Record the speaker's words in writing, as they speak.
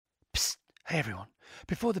Hey everyone,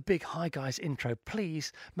 before the big Hi Guys intro,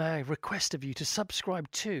 please may I request of you to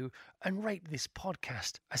subscribe to and rate this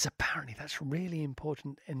podcast, as apparently that's really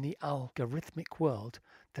important in the algorithmic world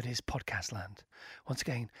that is podcast land. Once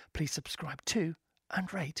again, please subscribe to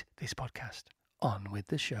and rate this podcast. On with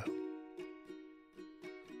the show.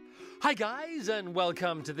 Hi guys, and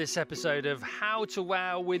welcome to this episode of How to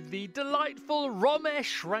Wow with the delightful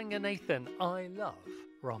Romesh Ranganathan. I love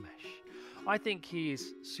Romesh. I think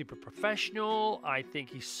he's super professional, I think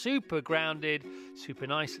he's super grounded, super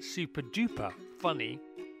nice, super duper funny.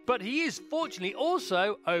 But he is fortunately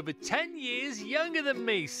also over 10 years younger than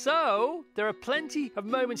me, so there are plenty of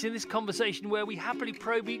moments in this conversation where we happily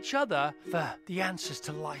probe each other for the answers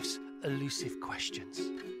to life's elusive questions.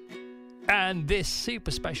 And this super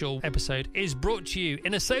special episode is brought to you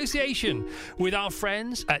in association with our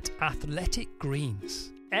friends at Athletic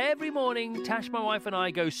Greens. Every morning, Tash, my wife, and I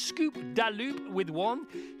go scoop da loop with one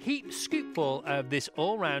heap scoopful of this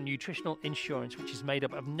all-round nutritional insurance, which is made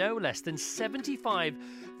up of no less than 75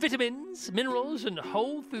 vitamins, minerals, and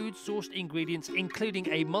whole food-sourced ingredients, including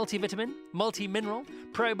a multivitamin, multi-mineral,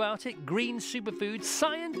 probiotic, green superfood,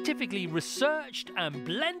 scientifically researched and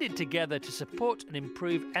blended together to support and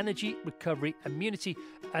improve energy, recovery, immunity,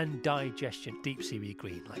 and digestion. Deep seaweed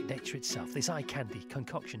green, like nature itself. This eye candy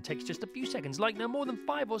concoction takes just a few seconds, like no more than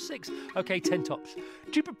 5 or 6, okay, 10 tops,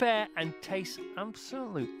 to prepare and taste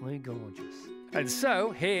absolutely gorgeous. And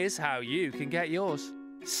so, here's how you can get yours.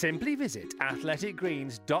 Simply visit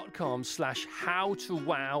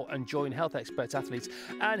athleticgreens.com/how-to-wow and join health experts, athletes,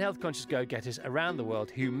 and health-conscious go-getters around the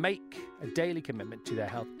world who make a daily commitment to their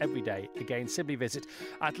health every day. Again, simply visit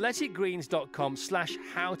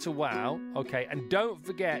athleticgreens.com/how-to-wow, okay, and don't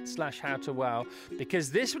forget /how-to-wow,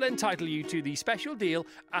 because this will entitle you to the special deal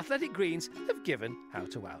Athletic Greens have given How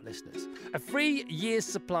to Wow listeners. A free year's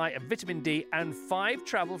supply of vitamin D and 5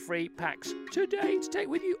 travel-free packs today to take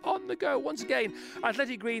with you on the go. Once again,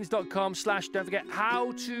 athleticgreens.com/ don't forget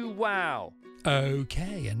how-to-wow.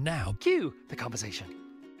 Okay, and now cue the conversation.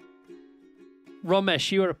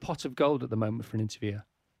 Romesh, you are a pot of gold at the moment for an interviewer.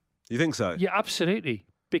 You think so? Yeah, absolutely.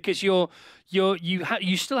 Because you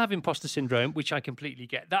still have imposter syndrome, which I completely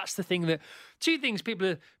get. That's the thing that two things people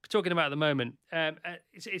are talking about at the moment.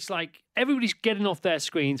 It's like everybody's getting off their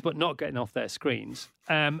screens, but not getting off their screens,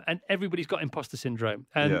 and everybody's got imposter syndrome,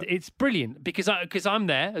 and it's brilliant because I'm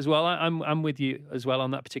there as well. I'm with you as well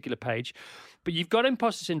on that particular page. But you've got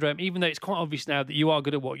imposter syndrome, even though it's quite obvious now that you are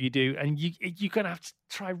good at what you do, and you're going to have to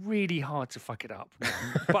try really hard to fuck it up.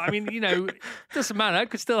 But I mean, it doesn't matter;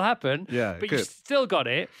 it could still happen. Yeah, but you still got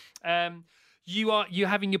it. You're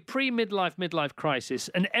having your midlife crisis,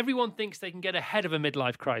 and everyone thinks they can get ahead of a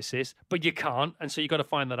midlife crisis, but you can't, and so you got to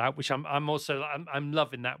find that out. Which I'm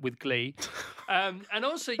loving that with glee. And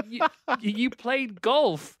also, you played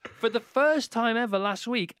golf for the first time ever last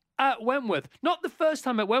week at Wentworth. Not the first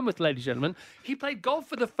time at Wentworth, ladies and gentlemen. He played golf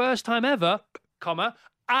for the first time ever,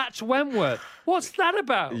 at Wentworth. What's that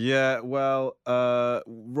about? Yeah, well,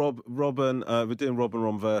 Rob and we're doing Rob and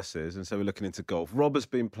Ron versus, and so we're looking into golf. Rob Beckett's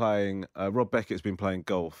been playing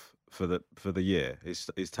golf for the year.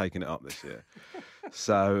 He's taken it up this year.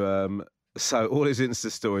 So all his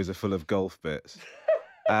Insta stories are full of golf bits.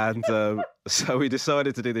 And so we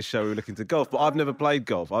decided to do this show. We were looking to golf, but I've never played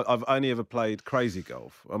golf. I've only ever played crazy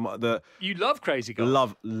golf. You love crazy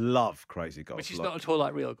golf? Love crazy golf. Which is not at all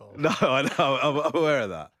like real golf. No, I know. I'm aware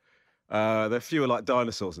of that. There are fewer like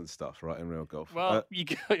dinosaurs and stuff, right, in real golf. Well, you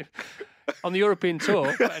go on the European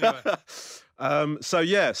tour. But anyway.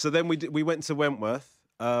 So then we went to Wentworth,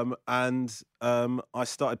 and I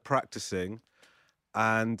started practicing.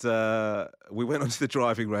 And we went onto the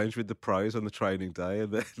driving range with the pros on the training day,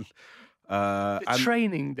 and then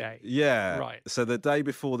training day. Yeah, right. So the day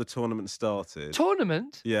before the tournament started.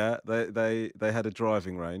 Tournament? Yeah, they had a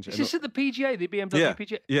driving range. Is this at the PGA, the BMW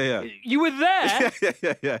PGA? Yeah. You were there?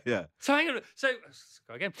 Yeah. So hang on. So let's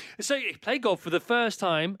go again. So you played golf for the first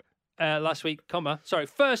time last week,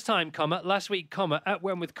 first time, last week, at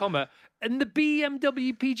Wentworth, and the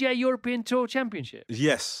BMW PGA European Tour Championship.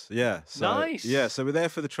 Yes, yeah. So, nice. Yeah, so we're there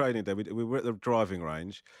for the training day. We were at the driving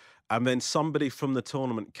range, and then somebody from the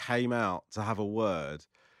tournament came out to have a word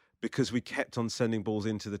because we kept on sending balls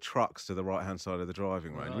into the trucks to the right-hand side of the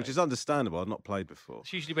driving range, which is understandable. I'd not played before.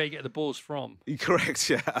 It's usually where you get the balls from. Correct,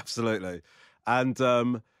 yeah, absolutely. And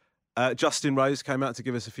Justin Rose came out to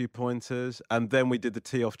give us a few pointers, and then we did the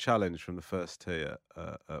tee-off challenge from the first tee at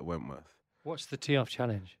Wentworth. What's the tee-off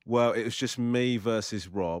challenge? Well, it was just me versus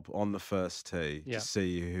Rob on the first tee to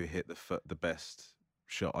see who hit the best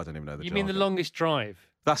shot. I don't even know the You mean the longest drive?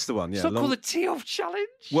 That's the one, yeah. It's not called the tee-off challenge?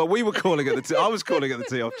 Well, we were calling it I was calling it the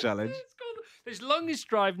tee-off challenge. There's longest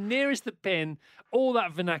drive, nearest the pin, all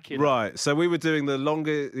that vernacular. Right. So we were doing the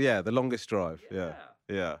longest drive.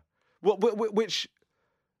 Yeah. Which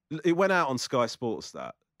it went out on Sky Sports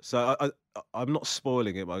that. So I'm not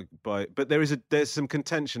spoiling it but there's some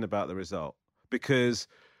contention about the result because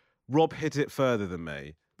Rob hit it further than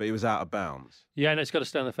me, but he was out of bounds. Yeah, and it's got to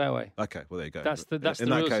stay on the fairway. Okay, well there you go. That's the in rules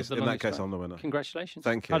that case. of the In that longest case, drive. I'm the winner. Congratulations.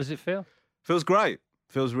 Thank you. How does it feel? Feels great.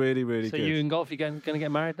 Feels really, really So good. you in golf, you're going to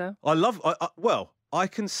get married now? I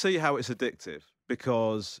can see how it's addictive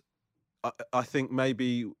because I think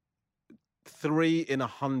maybe 3 in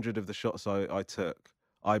 100 of the shots I took,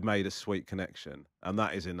 I made a sweet connection, and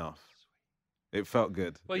that is enough. It felt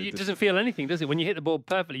good. Well, it doesn't feel anything, does it? When you hit the ball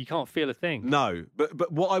perfectly, you can't feel a thing. No,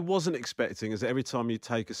 but what I wasn't expecting is that every time you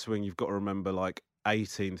take a swing, you've got to remember like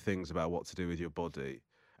 18 things about what to do with your body.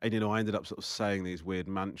 And, I ended up sort of saying these weird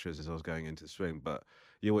mantras as I was going into the swing, but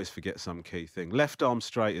you always forget some key thing. Left arm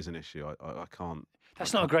straight is an issue. I can't.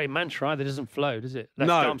 That's not a great mantra either. It doesn't flow, does it? Left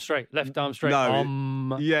arm straight.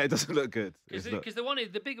 No. Yeah, it doesn't look good. Because the one is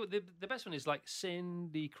the best one is like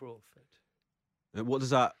Cindy Crawford. What does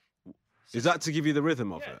that? Is that to give you the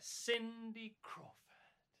rhythm of it? Cindy Crawford.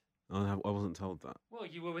 I wasn't told that. Well,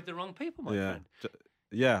 you were with the wrong people, my friend.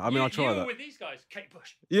 Yeah, I mean, I'll try that. You were with these guys, Kate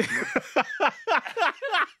Bush. Yeah.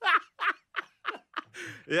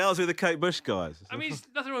 Yeah, I was with the Kate Bush guys. I mean, there's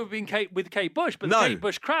nothing wrong with being with Kate Bush, but No. the Kate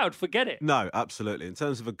Bush crowd, forget it. No, absolutely. In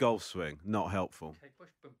terms of a golf swing, not helpful. Kate Bush,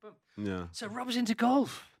 boom, boom. Yeah. So Rob's into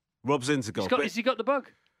golf. Rob's into golf. Has he got the bug?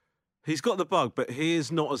 He's got the bug, but he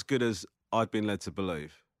is not as good as I'd been led to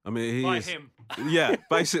believe. I mean, he By is. him. Yeah,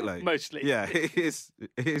 basically. Mostly. Yeah, he is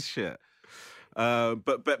shit.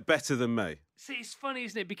 But better than me. See, it's funny,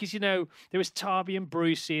 isn't it? Because, there was Tarby and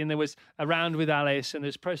Brucey, and there was Around with Alice, and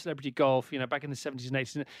there's Pro Celebrity Golf, back in the 70s and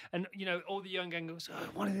 80s. And all the young gang goes,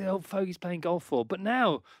 what are the old fogies playing golf for? But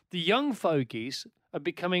now the young fogies are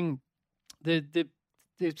becoming the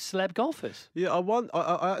celeb golfers. Yeah,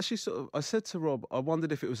 I actually I said to Rob, I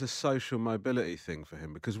wondered if it was a social mobility thing for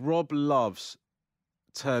him, because Rob loves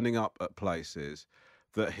turning up at places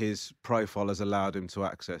that his profile has allowed him to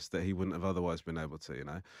access that he wouldn't have otherwise been able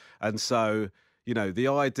to, And so, the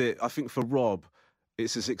idea, I think for Rob,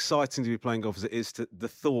 it's as exciting to be playing golf as it is to the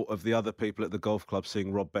thought of the other people at the golf club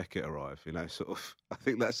seeing Rob Beckett arrive, sort of. I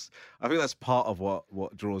think that's part of what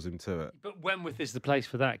draws him to it. But Wentworth is the place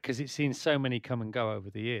for that, because it's seen so many come and go over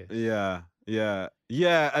the years. Yeah.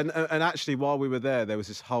 And actually, while we were there was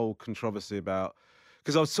this whole controversy about,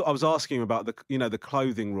 because I was asking him about the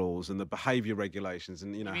clothing rules and the behaviour regulations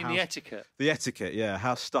and You mean the etiquette? The etiquette, yeah,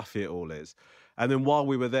 how stuffy it all is. And then while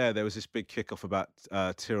we were there was this big kick-off about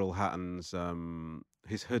Tyrrell Hatton's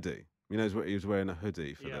his hoodie. He was wearing a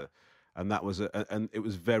hoodie for and that was and it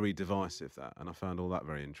was very divisive, that, and I found all that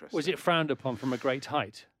very interesting. Was it frowned upon from a great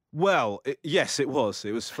height? Well, yes, it was.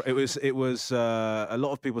 It was a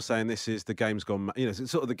lot of people saying this is the game's gone mad.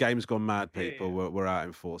 Sort of the game's gone mad. People were out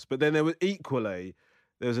in force, but then there was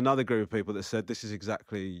another group of people that said this is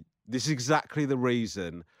exactly the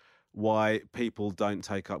reason why people don't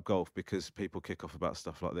take up golf, because people kick off about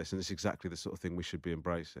stuff like this, and it's exactly the sort of thing we should be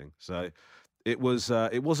embracing. So it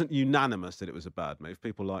wasn't unanimous that it was a bad move.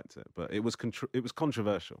 People liked it, but it was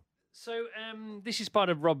controversial. So this is part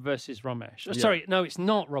of Rob versus Romesh. Yeah. Sorry, no, it's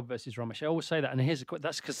not Rob versus Romesh. I always say that, and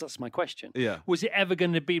that's because that's my question. Yeah. Was it ever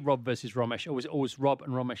going to be Rob versus Romesh, or was it always Rob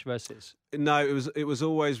and Romesh versus? No, it was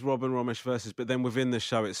always Rob and Romesh versus. But then within the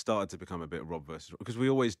show, it started to become a bit Rob versus, because we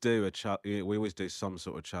always do some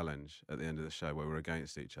sort of challenge at the end of the show where we're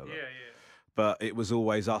against each other. Yeah. But it was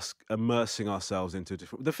always us immersing ourselves into a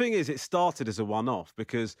different. The thing is, it started as a one-off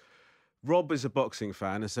because Rob is a boxing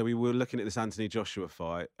fan, and so we were looking at this Anthony Joshua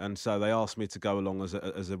fight, and so they asked me to go along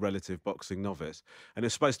as a relative boxing novice, and it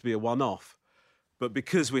was supposed to be a one-off, but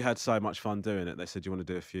because we had so much fun doing it, they said, "Do you want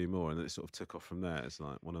to do a few more?" And then it sort of took off from there. It's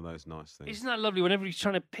like one of those nice things. Isn't that lovely? Whenever you're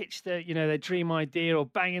trying to pitch their dream idea, or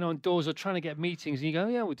banging on doors, or trying to get meetings, and you go,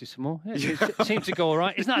 "Yeah, we'll do some more." Yeah, it seems to go all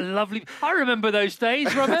right. Isn't that lovely? I remember those days,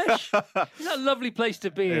 Ramesh. Isn't that a lovely place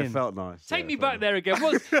to be in? It felt nice. Take me back there again.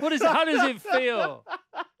 What is? How does it feel?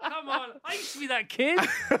 Come on, I used to be that kid.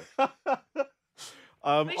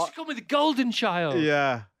 They used to call me the golden child.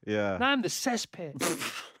 Yeah. Now I'm the cesspit.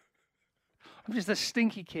 I'm just a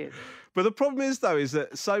stinky kid. But the problem is, though, is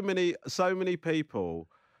that so many people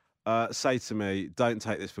say to me, "Don't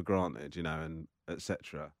take this for granted," and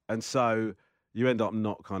etc. And so you end up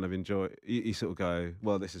not kind of enjoy. You sort of go,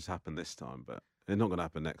 "Well, this has happened this time, but it's not going to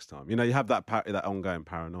happen next time." You have that ongoing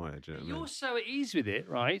paranoia. Do you know what I mean? You're so at ease with it,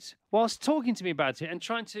 right? Whilst talking to me about it and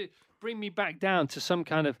trying to bring me back down to some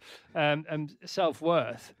kind of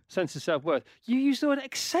sense of self-worth, you use the word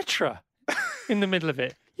etc. in the middle of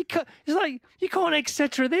it. It's like, you can't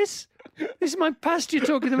etc. this. This is my past you're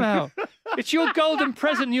talking about. It's your golden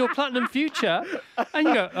present and your platinum future. And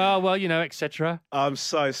you go, oh, well, etc. I'm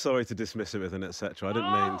so sorry to dismiss it with an etc. I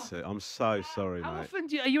didn't mean to. I'm so sorry, How mate. often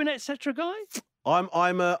are you an etc. guy?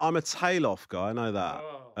 I'm a tail off guy. I know that.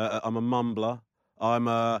 I'm a mumbler.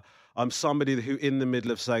 I'm somebody who, in the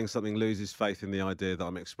middle of saying something, loses faith in the idea that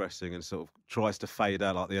I'm expressing and sort of tries to fade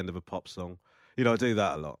out like the end of a pop song. I do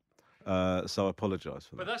that a lot. So I apologise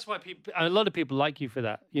for that. But that's why a lot of people like you for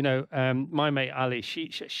that. My mate Ali,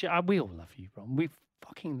 we all love you, Ron. We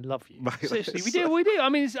fucking love you. Mate, Seriously, we do. I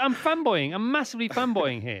mean, I'm fanboying. I'm massively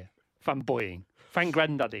fanboying here. Fanboying.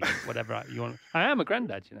 Fan-granddaddy, whatever you want. I am a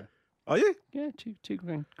granddad, Are you? Yeah, two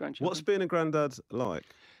grandchildren. What's being a granddad like?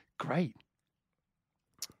 Great.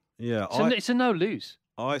 Yeah, It's a no-lose.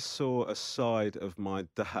 I saw a side of my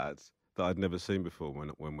dad that I'd never seen before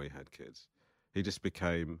when we had kids. He just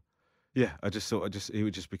became... Yeah,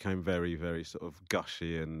 he just became very, very sort of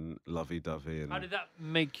gushy and lovey-dovey. And How did that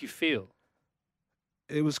make you feel?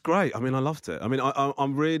 it was great. I mean, I loved it. I mean,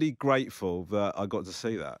 I'm really grateful that I got to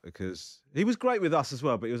see that, because he was great with us as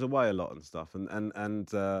well, but he was away a lot and stuff. And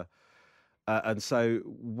so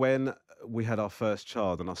when we had our first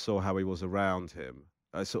child and I saw how he was around him,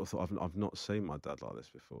 I sort of thought, I've not seen my dad like this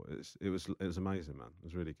before. It was amazing, man. It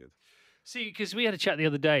was really good. See, because we had a chat the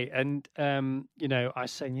other day, and I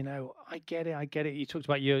was saying, I get it. You talked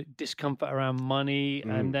about your discomfort around money,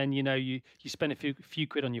 and then you spend a few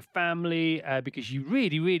quid on your family because you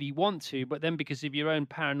really, really want to, but then because of your own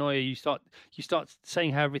paranoia, you start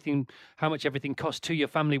saying how much everything costs to your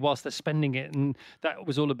family whilst they're spending it, and that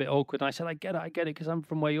was all a bit awkward. And I said, I get it, because I'm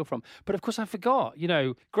from where you're from. But of course, I forgot.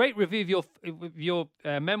 Great review of your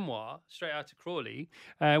memoir, Straight Outta Crawley.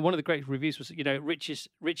 One of the great reviews was,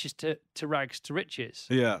 riches to rags to riches.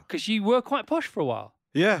 Yeah. Because you were quite posh for a while.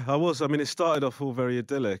 Yeah, I was. I mean, it started off all very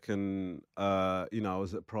idyllic, and I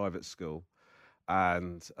was at private school,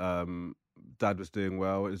 and Dad was doing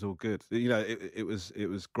well. It was all good. It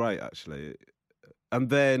was great, actually. And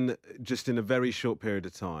then, just in a very short period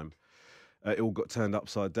of time, it all got turned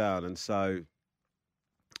upside down, and so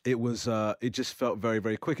it was. It just felt very,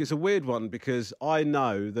 very quick. It's a weird one, because I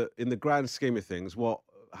know that in the grand scheme of things, what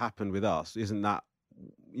happened with us isn't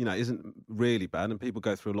really bad, and people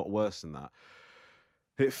go through a lot worse than that.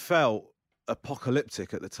 It felt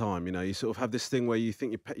apocalyptic at the time. You sort of have this thing where you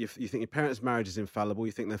think your parents' marriage is infallible,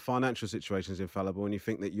 you think their financial situation is infallible, and you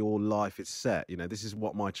think that your life is set. This is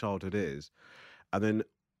what my childhood is. And then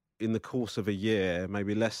in the course of a year,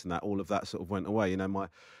 maybe less than that, all of that sort of went away.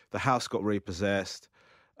 The house got repossessed.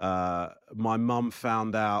 My mum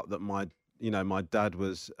found out that my dad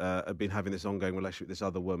had been having this ongoing relationship with this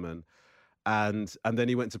other woman. And then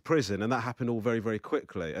he went to prison, and that happened all very, very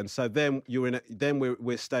quickly. And so then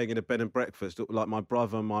we're staying in a bed and breakfast, like my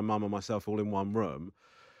brother, my mum, and myself all in one room,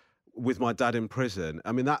 with my dad in prison.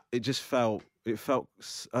 I mean, I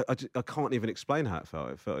can't even explain how it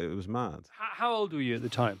felt. It was mad. How old were you at the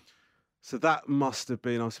time? So that must have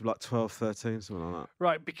been, I was like 12, 13, something like that.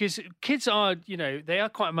 Right, because kids are, they are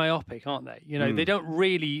quite myopic, aren't they? They don't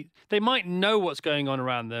really, they might know what's going on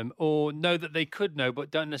around them, or know that they could know,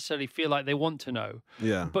 but don't necessarily feel like they want to know.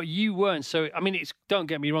 Yeah. But you weren't. So, I mean, don't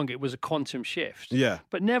get me wrong, it was a quantum shift. Yeah.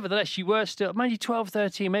 But nevertheless, you were still, mind you, 12,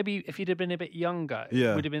 13, maybe if you'd have been a bit younger,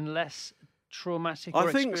 it would have been less traumatic or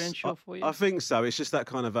experiential for you. I think so. It's just that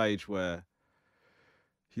kind of age where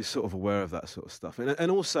you're sort of aware of that sort of stuff, and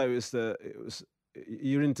also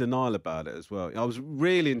you're in denial about it as well. I was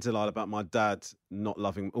really in denial about my dad not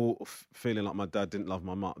loving, or feeling like my dad didn't love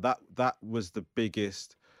my mum. That was the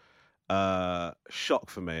biggest shock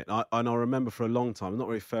for me, and I remember for a long time. I'm not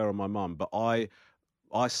really fair on my mum, but I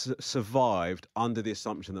survived under the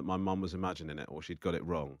assumption that my mum was imagining it, or she'd got it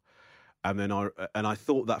wrong. And then I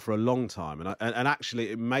thought that for a long time, and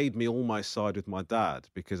actually it made me almost side with my dad,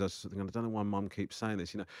 because I was thinking, I don't know why Mum keeps saying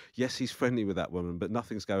this. Yes, he's friendly with that woman, but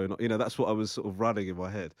nothing's going on. That's what I was sort of running in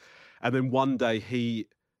my head. And then one day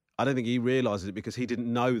I don't think he realised it, because he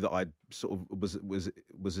didn't know that I sort of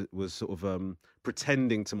was sort of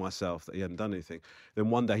pretending to myself that he hadn't done anything.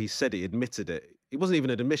 Then one day he said he admitted it. It wasn't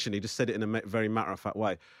even an admission. He just said it in a very matter-of-fact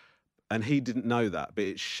way. And he didn't know that, but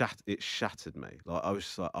it shattered me. Like, I was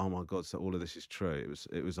just like, oh my God, so all of this is true.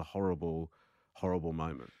 It was a horrible, horrible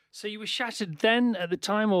moment. So you were shattered then at the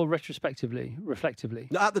time, or reflectively?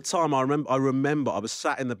 At the time, I remember I was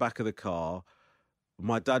sat in the back of the car.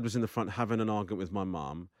 My dad was in the front having an argument with my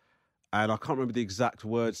mum, and I can't remember the exact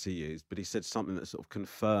words he used, but he said something that sort of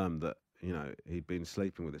confirmed that, he'd been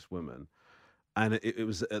sleeping with this woman. And it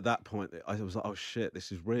was at that point that I was like, oh shit,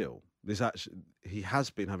 this is real. He has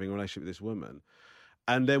been having a relationship with this woman.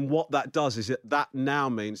 And then what that does is that now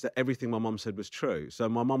means that everything my mum said was true. So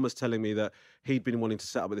my mum was telling me that he'd been wanting to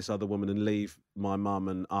set up with this other woman and leave my mum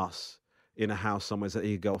and us in a house somewhere so that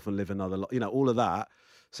he could go off and live another life, all of that.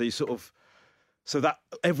 So you sort of, so that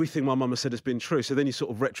everything my mum has said has been true. So then you sort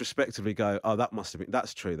of retrospectively go, oh, that must have been,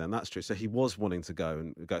 that's true then, that's true. So he was wanting to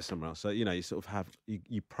go somewhere else. So, you sort of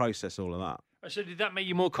you process all of that. So did that make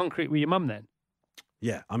you more concrete with your mum then?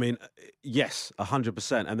 Yeah, I mean, yes,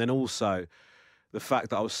 100%. And then also the fact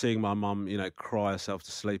that I was seeing my mum, cry herself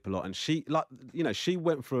to sleep a lot, and she, she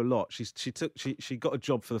went through a lot. She got a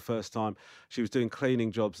job for the first time. She was doing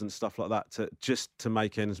cleaning jobs and stuff like that to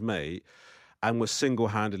make ends meet, and was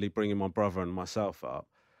single-handedly bringing my brother and myself up.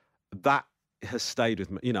 That has stayed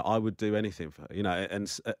with me. I would do anything for her.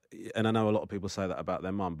 And I know a lot of people say that about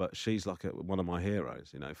their mum, but she's like one of my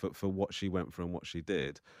heroes. For what she went through and what she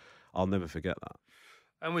did, I'll never forget that.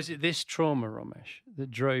 And was it this trauma, Romesh,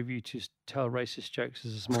 that drove you to tell racist jokes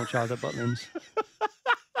as a small child at Butlins?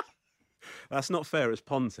 That's not fair. It's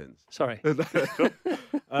Pontins. Sorry. Yeah,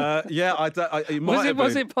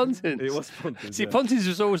 Was it Pontins? It was Pontins. See, yeah. Pontins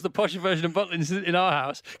was always the posh version of Butlins in our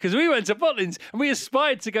house, because we went to Butlins and we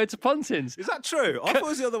aspired to go to Pontins. Is that true? I thought it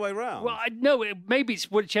was the other way around. Well, no, maybe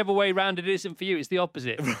it's whichever way round it isn't for you. It's the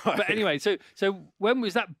opposite. Right. But anyway, so when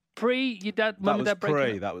was that? Pre your dad, mum and dad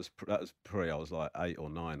breaking up? That was pre. I was like 8 or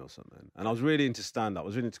 9 or something, and I was really into stand-up. I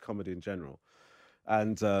was really into comedy in general,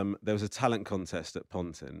 and there was a talent contest at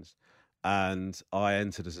Pontins, and I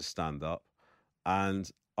entered as a stand-up,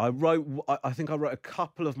 and I think I wrote a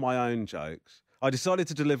couple of my own jokes. I decided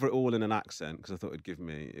to deliver it all in an accent because I thought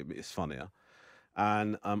it's funnier,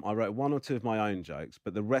 and I wrote 1 or 2 of my own jokes,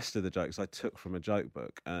 but the rest of the jokes I took from a joke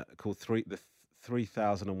book called the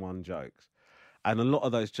 3001 Jokes. And a lot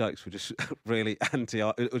of those jokes were just really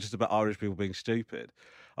it was just about Irish people being stupid.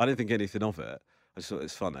 I didn't think anything of it. I just thought it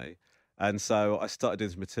was funny. And so I started doing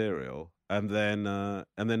this material. And then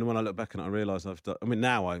when I look back on it, I realised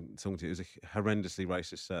now I'm talking to you, it was a horrendously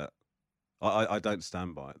racist set. I don't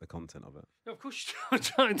stand by it, the content of it. No, of course you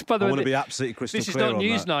don't. By the way, I want to be absolutely crystal clear.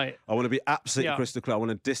 This is not Newsnight. I want to be absolutely crystal clear. I want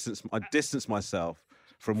to distance myself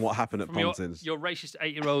from what happened at Pontins. Your racist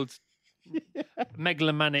 8-year-old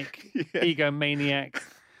megalomaniac, egomaniac,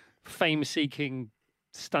 fame-seeking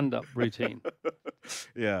stand-up routine.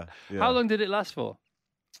 Yeah. How long did it last for?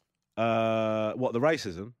 What, the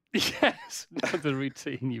racism? Yes, not the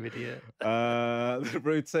routine, you idiot. The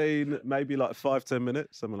routine, maybe like 5-10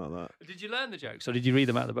 minutes, something like that. Did you learn the jokes or did you read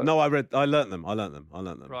them out of the book? No, I learnt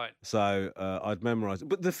them. Right. So I'd memorised it.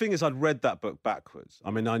 But the thing is, I'd read that book backwards.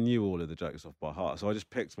 I mean, I knew all of the jokes off by heart, so I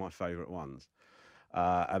just picked my favourite ones.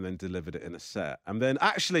 And then delivered it in a set. And then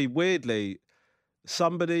actually, weirdly,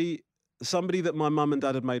 somebody that my mum and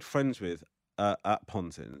dad had made friends with at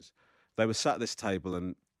Pontins, they were sat at this table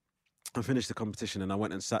and I finished the competition and I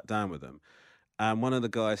went and sat down with them. And one of the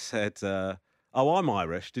guys said, oh, I'm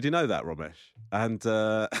Irish. Did you know that, Romesh? And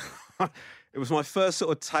it was my first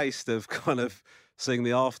sort of taste of kind of seeing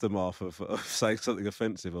the aftermath of saying something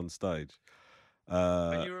offensive on stage.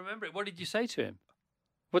 And you remember it. What did you say to him?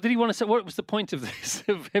 What did he want to say? What was the point of this?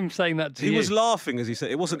 Of him saying that to you? He was laughing as he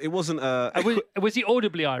said. It wasn't. Was he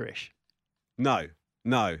audibly Irish? No,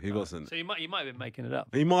 he wasn't. So you might have been making it up.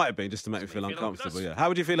 He might have been just to make me feel uncomfortable. Yeah. How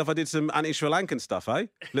would you feel if I did some anti-Sri Lankan stuff,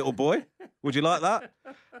 little boy? Would you like that?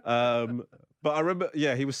 But I remember,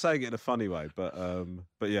 yeah, he was saying it in a funny way. But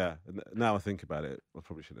yeah, now I think about it, I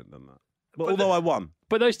probably shouldn't have done that. But although I won.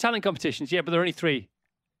 But those talent competitions, yeah, but there are only three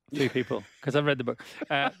people, because I've read the book.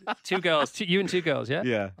 2 girls, you and 2 girls, yeah?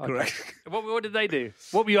 Yeah, okay. correct. What did they do?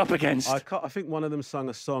 What were you up against? I think one of them sung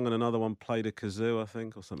a song and another one played a kazoo, I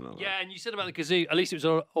think, or something like that. Yeah, and you said about the kazoo, at least it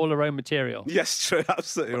was all her own material. Yes, true,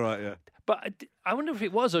 absolutely right, yeah. But I wonder if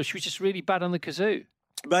it was, or she was just really bad on the kazoo.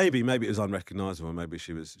 Maybe it was unrecognisable. Maybe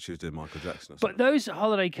she was doing Michael Jackson or something. But those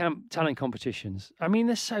holiday camp talent competitions, I mean,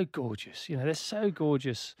 they're so gorgeous. They're so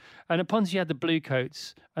gorgeous. And at Ponzi you had the blue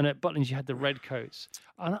coats, and at Butlins you had the red coats.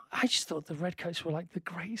 And I just thought the red coats were like the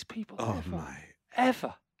greatest people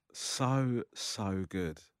ever. So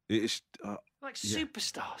good. It's like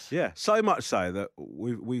superstars. Yeah, so much so that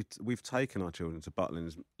we've taken our children to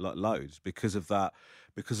Butlins like loads because of that.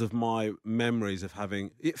 Because of my memories of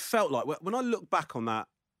having, it felt like when I look back on that,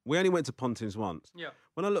 we only went to Pontins once. Yeah.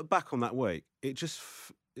 When I look back on that week, it's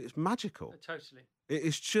magical. Totally. It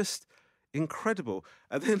is just incredible.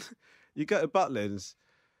 And then you go to Butlins,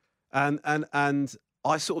 and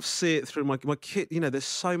I sort of see it through my kid. There's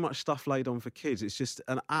so much stuff laid on for kids. It's just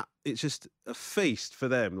a feast for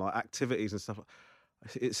them, like activities and stuff.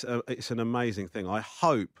 It's an amazing thing. I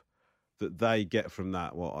hope that they get from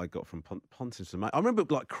that what I got from Pontins. I remember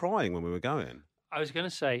like crying when we were going. I was going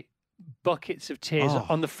to say, buckets of tears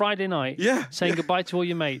on the Friday night, saying goodbye to all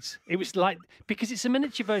your mates. It was like, because it's a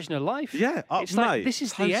miniature version of life. Yeah, it's like, this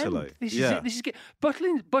is the end. This is it. This is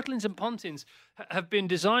Butlins and Pontins have been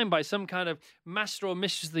designed by some kind of master or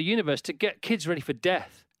mistress of the universe to get kids ready for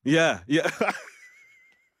death. Yeah.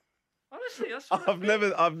 Honestly, that's what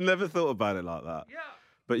I've never thought about it like that. Yeah.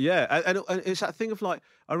 But yeah, and it's that thing of like,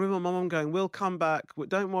 I remember my mum going, "We'll come back.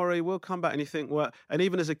 Don't worry, we'll come back." And you think, well, and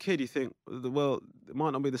even as a kid, you think, well, it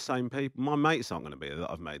might not be the same people. My mates aren't going to be that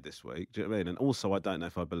I've made this week. Do you know what I mean? And also, I don't know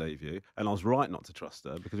if I believe you. And I was right not to trust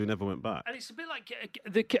her because we never went back. And it's a bit like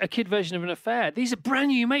a kid version of an affair. These are brand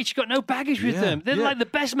new mates. You've got no baggage with them. They're like the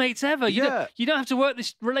best mates ever. You don't have to work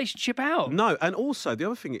this relationship out. No, and also the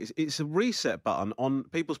other thing is, it's a reset button on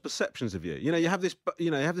people's perceptions of you. You know, you have this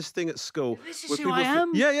thing at school. This is who I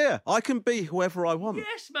am. Yeah. I can be whoever I want.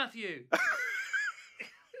 Yes, Matthew.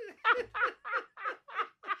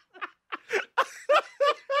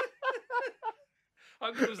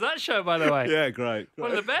 How good was that show, by the way? Yeah, great.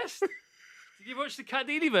 One of the best. Did you watch the Cat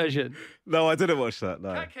Deely version? No, I didn't watch that.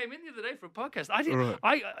 No. Cat came in the other day for a podcast. I didn't.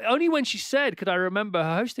 I only when she said, could I remember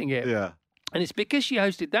her hosting it? Yeah. And it's because she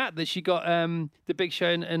hosted that she got the big show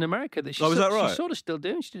in America that is that right? She's sort of still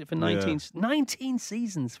doing. She did it for 19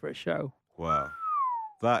 seasons for a show. Wow.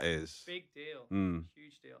 That is big deal,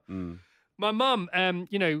 huge deal. My mum,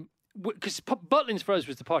 because Butlins for us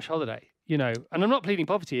was the posh holiday, and I'm not pleading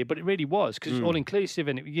poverty here, but it really was because it's all inclusive,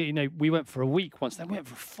 and we went for a week once, then we went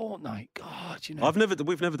for a fortnight. God,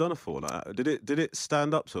 we've never done a fortnight. Did it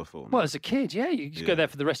stand up to a fortnight? Well, as a kid, you just go there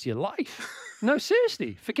for the rest of your life. No,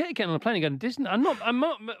 seriously, forget getting on a plane and going to Disney. I'm not.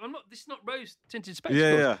 This is not rose tinted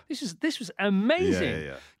spectacles. Yeah. This was amazing.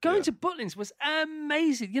 Yeah. Going to Butlins was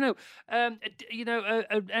amazing. An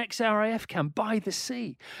ex-RAF camp by the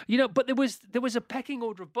sea. But there was a pecking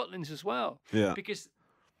order of Butlins as well. Yeah. Because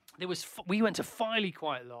we went to Filey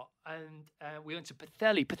quite a lot, and we went to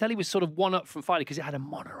Pwllheli. Pwllheli was sort of one up from Filey because it had a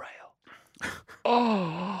monorail.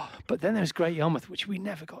 But then there was Great Yarmouth, which we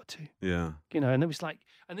never got to. Yeah. And it was like,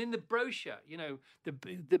 and then the brochure,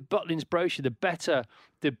 the Butlins brochure, the better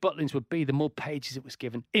the Butlins would be, the more pages it was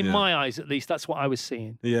given. In my eyes, at least, that's what I was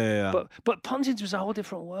seeing. Yeah. But Pontins was a whole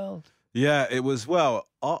different world. Yeah, it was. Well,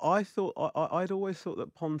 I thought I'd always thought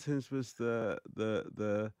that Pontins was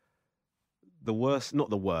the worst, not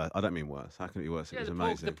the worst. I don't mean worse. How can it be worse? It was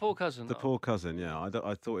amazing. The poor cousin. The poor cousin. Yeah,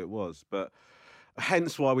 I thought it was, but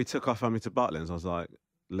hence why we took our family to Butlins. I was like,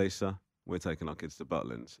 Lisa, we're taking our kids to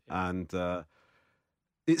Butlins, and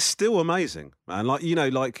it's still amazing, man.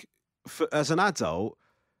 As an adult,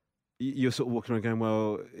 you're sort of walking around going,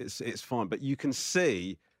 well, it's fine, but you can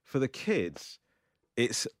see for the kids,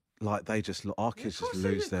 it's like our kids just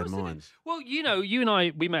lose their minds. Well, you and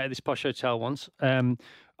I, we met at this posh hotel once.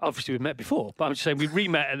 Obviously, we've met before, but I'm just saying we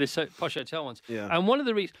re-met at this posh hotel once. Yeah. And one of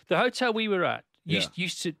the reasons, the hotel we were at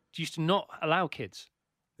used to not allow kids.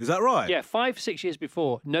 Is that right? Yeah, 5-6 years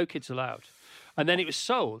before, no kids allowed. And then it was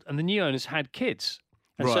sold, and the new owners had kids.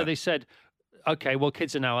 And so they said, okay, well,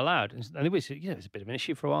 kids are now allowed. And it was, it was a bit of an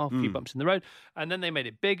issue for a while, a few bumps in the road. And then they made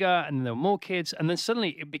it bigger, and then there were more kids. And then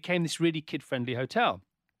suddenly it became this really kid-friendly hotel.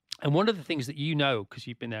 And one of the things that because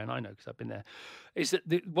you've been there and I know because I've been there, is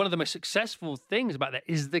that one of the most successful things about that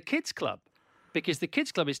is the kids club. Because the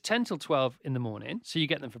kids club is 10 till 12 in the morning. So you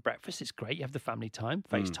get them for breakfast. It's great. You have the family time,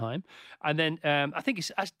 FaceTime. And then I think it's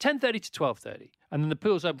 10:30 to 12:30. And then the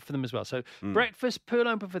pool's open for them as well. So breakfast, pool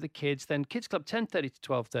open for the kids. Then kids club 10:30 to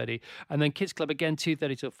 12:30. And then kids club again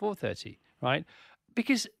 2:30 till 4:30, right?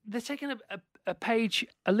 Because they're taking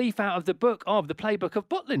a leaf out of the playbook of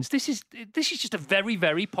Butlins. This is just a very,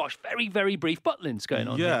 very posh, very, very brief Butlins going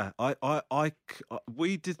on. Yeah,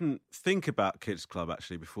 we didn't think about Kids Club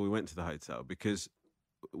actually before we went to the hotel because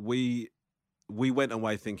we went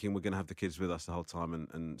away thinking we're going to have the kids with us the whole time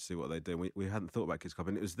and see what they do. We hadn't thought about Kids Club,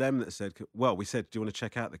 and it was them that said, well, we said, do you want to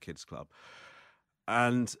check out the Kids Club?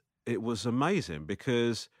 And it was amazing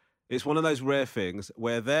because it's one of those rare things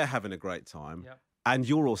where they're having a great time. Yep. And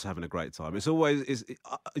you're also having a great time. It's always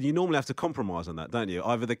you normally have to compromise on that, don't you?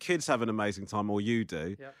 Either the kids have an amazing time or you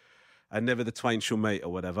do, and never the twain shall meet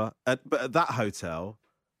or whatever. But at that hotel,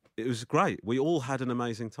 it was great. We all had an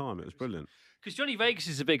amazing time. It was brilliant. Because Johnny Vegas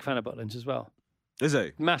is a big fan of Butlins as well. Is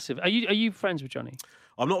he? Massive. Are you friends with Johnny?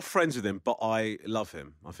 I'm not friends with him, but I love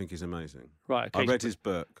him. I think he's amazing. Right. Okay. I read his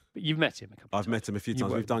book. But you've met him a couple of times. I've met him a few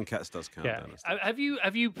times. We've done Cats Does Countdown. Yeah.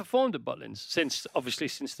 Have you performed at Butlins since the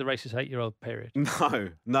racist 8-year-old period?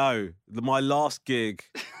 No. My last gig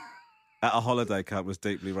at a holiday camp was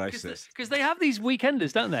deeply racist. Because they have these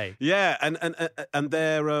weekenders, don't they? Yeah, and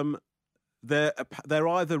they're they're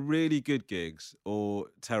either really good gigs or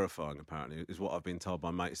terrifying. Apparently, is what I've been told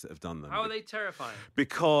by mates that have done them. How are they terrifying?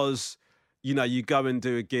 Because you go and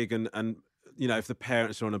do a gig and if the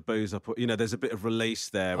parents are on a booze up, there's a bit of release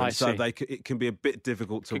there, and so it can be a bit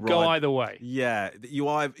difficult to ride. Go either way. Yeah,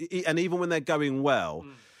 and even when they're going well.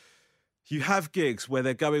 You have gigs where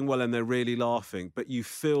they're going well and they're really laughing, but you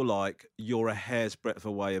feel like you're a hair's breadth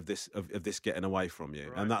away of this getting away from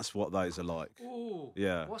you, and that's what those are like. Ooh,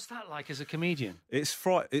 yeah. What's that like as a comedian? It's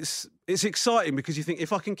exciting because you think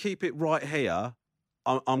if I can keep it right here,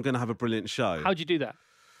 I'm going to have a brilliant show. How do you do that?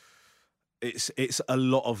 It's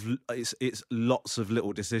lots of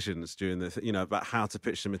little decisions during the about how to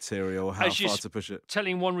pitch the material, how far to push it.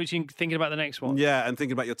 Telling one routine, thinking about the next one. Yeah, and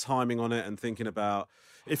thinking about your timing on it, and thinking about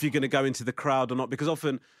if you're going to go into the crowd or not. Because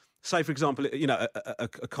often, say for example, a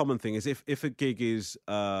common thing is if a gig is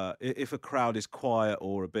if a crowd is quiet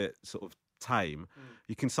or a bit sort of tame,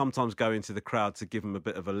 you can sometimes go into the crowd to give them a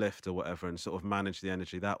bit of a lift or whatever, and sort of manage the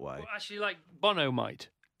energy that way. Well, actually, like Bono might.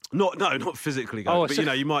 Not physically going,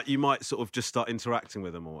 but you might sort of just start interacting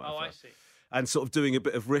with them or whatever. Oh, I see. And sort of doing a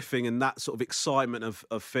bit of riffing, and that sort of excitement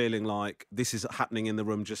of feeling like this is happening in the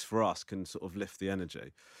room just for us can sort of lift the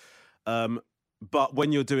energy. But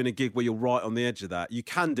when you're doing a gig where you're right on the edge of that, you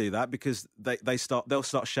can do that because they'll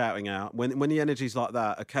start shouting out. When the energy's like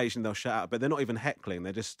that, occasionally they'll shout out, but they're not even heckling.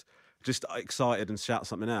 They're just excited and shout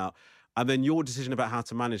something out. And then your decision about how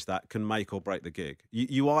to manage that can make or break the gig.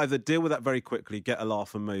 You either deal with that very quickly, get a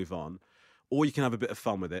laugh and move on, or you can have a bit of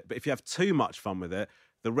fun with it. But if you have too much fun with it,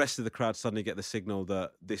 the rest of the crowd suddenly get the signal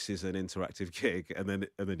that this is an interactive gig, and then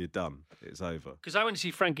you're done. It's over. Because I went to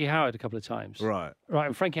see Frankie Howerd a couple of times. Right.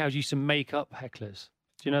 And Frankie Howerd used to make up hecklers.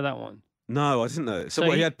 Do you know that one? No, I didn't know. So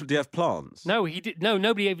what, did he have plans? No, he did. No,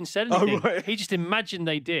 nobody even said anything. Oh, right. He just imagined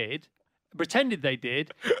they did, pretended they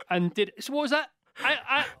did, and did. So what was that?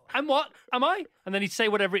 I'm what? Am I? And then he'd say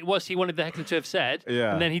whatever it was he wanted the heckler to have said.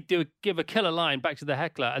 Yeah. And then he'd give a killer line back to the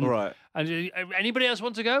heckler. And, right. And anybody else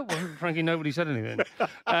want to go? Well, frankly, nobody said anything.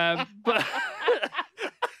 But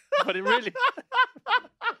it really.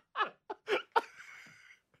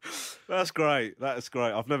 That's great. That's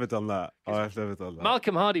great. I've never done that. I've never done that.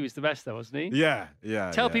 Malcolm Hardy was the best, though, wasn't he?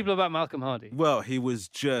 Yeah. Tell people about Malcolm Hardy. Well, he was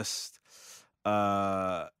just.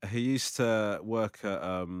 He used to work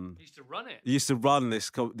at. He used to run it. He used to run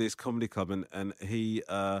this comedy club, and he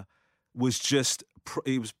was just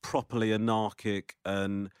he was properly anarchic,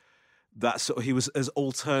 and that sort of, he was as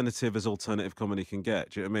alternative comedy can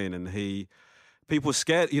get. Do you know what I mean? And people were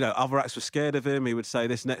scared. Other acts were scared of him. He would say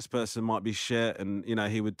this next person might be shit, and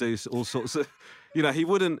he would do all sorts of. He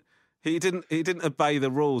wouldn't. He didn't obey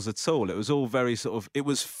the rules at all. It was all very sort of. It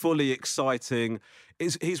was fully exciting.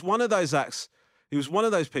 He's one of those acts. He was one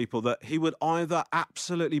of those people that he would either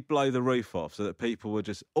absolutely blow the roof off so that people would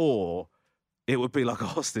just, or it would be like a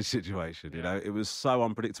hostage situation. It was so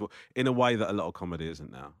unpredictable in a way that a lot of comedy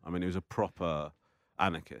isn't now. I mean, he was a proper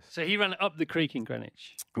anarchist. So he ran up the creek in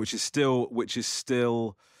Greenwich, which is still.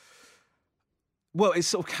 Well, it's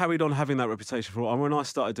sort of carried on having that reputation for a while. And when I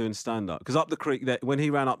started doing stand-up, because up the creek, when he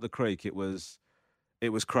ran up the creek, it was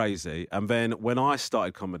crazy. And then when I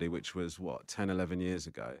started comedy, which was, 10, 11 years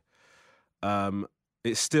ago,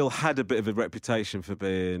 it still had a bit of a reputation for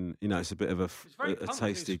being, it's a bit of a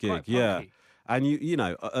tasty gig. Yeah. And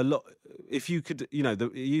a lot, if you could,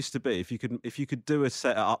 it used to be, if you could do a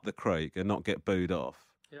set up the creek and not get booed off.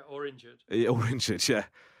 Yeah, or injured. Yeah.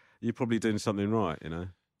 You're probably doing something right,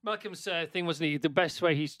 Malcolm's thing, wasn't he? The best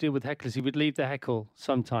way he used to deal with hecklers, he would leave the heckle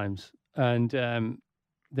sometimes and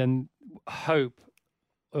then hope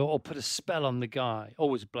or put a spell on the guy.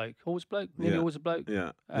 Always a bloke. Nearly always a bloke.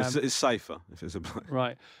 Yeah. It's safer if it's a bloke.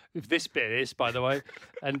 Right. If this bit is, by the way.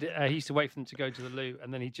 And he used to wait for them to go to the loo,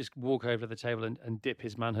 and then he'd just walk over to the table and dip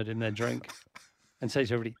his manhood in their drink and say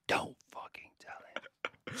to everybody, don't fucking tell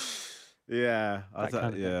him. Yeah.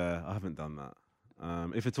 I haven't done that.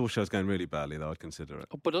 If a talk show's going really badly, though, I'd consider it.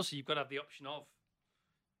 But also, you've got to have the option of,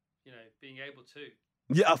 being able to.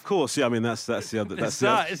 Yeah, of course. Yeah, I mean that's the other. That's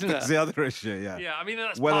the other issue. Yeah. Yeah, I mean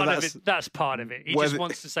that's part of it. That's part of it. He just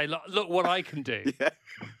wants to say, look what I can do. Yeah.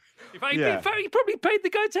 If he probably paid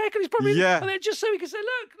the guy to heckle. He's probably and then just so he can say,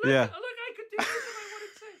 look, I could do this if I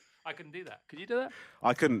wanted to. I couldn't do that. Could you do that?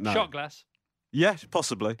 I couldn't. No. Shot glass. Yeah,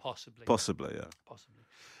 possibly. Possibly. Yeah. Possibly.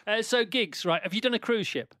 So gigs, right? Have you done a cruise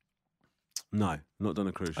ship? No, not done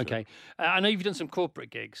a cruise ship. Okay. I know you've done some corporate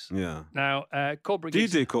gigs. Yeah. Now, corporate gigs...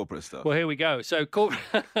 gigs... Do you do corporate stuff? Well, here we go. So,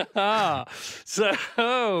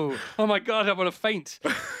 oh my God, I want to faint.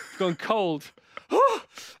 I've gone cold.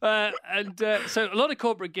 So a lot of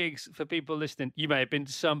corporate gigs, for people listening, you may have been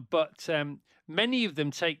to some, but many of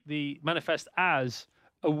them manifest as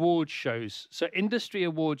award shows. So industry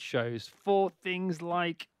award shows for things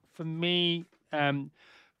like, for me,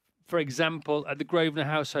 for example, at the Grosvenor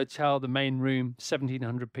House Hotel, the main room,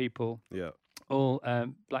 1,700 people, Yeah. all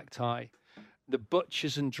black tie. The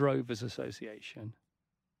Butchers and Drovers Association.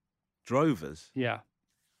 Drovers. Yeah.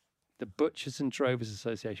 The Butchers and Drovers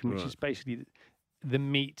Association, which Right. is basically the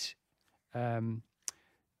meat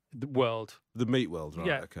the world. The meat world, right?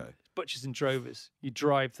 Yeah. Okay. Butchers and Drovers. You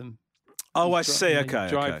drive them. Oh, You I dri- see. you know, Okay. You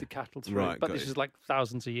drive okay. the cattle through. Right, But got this you. is like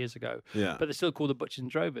thousands of years ago. Yeah. But they're still called the Butchers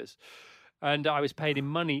and Drovers. And I was paid in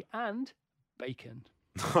money and bacon.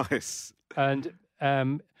 Nice. And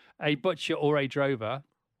a butcher or a drover,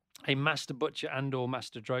 a master butcher and or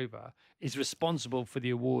master drover, is responsible for the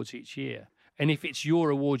awards each year. And if it's your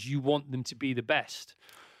awards, you want them to be the best.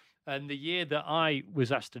 And the year that I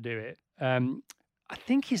was asked to do it, I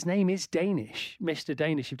think his name is Danish, Mr.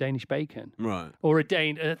 Danish of Danish Bacon, Right. or a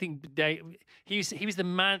Dane. I think he was the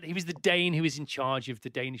man. He was the Dane who was in charge of the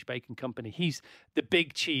Danish Bacon Company. He's the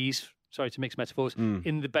big cheese. Sorry to mix metaphors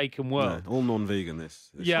in the bacon world. No, all non-vegan.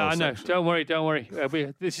 This Yeah, whole I know. section. Don't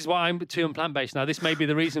worry. This is why I'm too plant-based now. This may be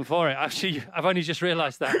the reason for it. Actually, I've only just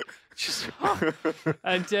realised that.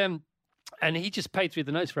 And he just paid through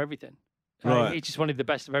the nose for everything. Right. He just wanted the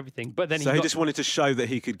best of everything. But then So he he got, just wanted to show that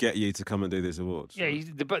he could get you to come and do these awards. yeah,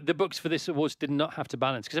 the books for this awards did not have to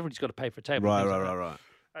balance because everybody's got to pay for a table. and Right. things like Right.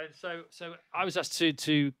 that. So I was asked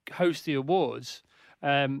to host the awards,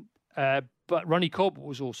 but Ronnie Corbett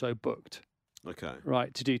was also booked, Okay.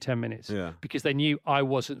 right, to do 10 minutes Yeah. because they knew I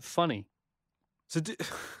wasn't funny, So,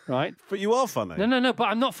 right? but you are funny. No, but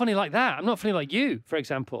I'm not funny like that. I'm not funny like you, for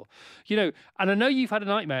example. You know, and I know you've had a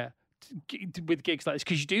nightmare with gigs like this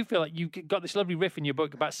because you do feel like you've got this lovely riff in your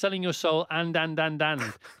book about selling your soul and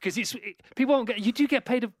because people won't get, you do get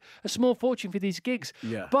paid a small fortune for these gigs.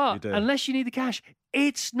 Yeah, But you do. unless you need the cash,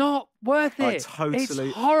 it's not worth it. I totally-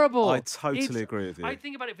 It's horrible. I totally It's- agree with you. I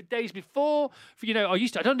think about it for days before. I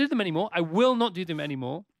don't do them anymore. I will not do them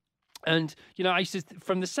anymore. And, I used to,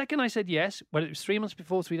 from the second I said yes, whether it was 3 months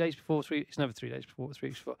before, 3 days before, it's never 3 days before, 3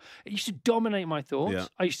 weeks before, it used to dominate my thoughts. Yeah.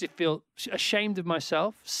 I used to feel ashamed of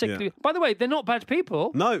myself, sickly. Yeah. By the way, they're not bad people.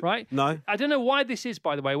 No, Right? no. I don't know why this is,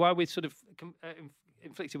 by the way, why we're sort of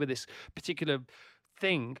inflicted with this particular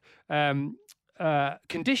thing.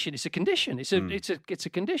 Condition. It's a condition. It's a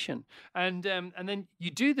condition. And then you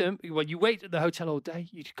do them. Well, you wait at the hotel all day.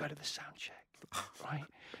 You go to the sound check, right?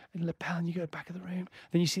 In lapel, and you go back of the room.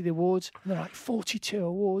 Then you see the awards, and they're like 42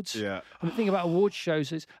 awards. Yeah. And the thing about awards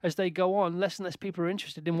shows is, as they go on, less and less people are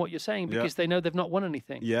interested in what you're saying because they know they've not won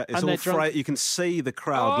anything. Yeah, it's and all they're drunk. you can see the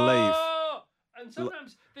crowd leave. Oh! And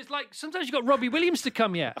sometimes you've got Robbie Williams to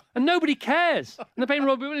come here, and nobody cares. And they're paying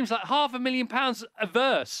Robbie Williams like £500,000 a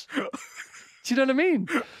verse. Do you know what I mean?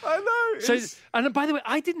 I know. So, and by the way,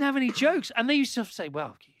 I didn't have any jokes, and they used to say,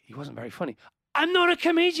 "Well, he wasn't very funny." I'm not a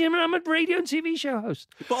comedian, I'm a radio and TV show host.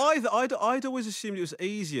 But I'd always assumed it was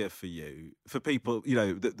easier for people,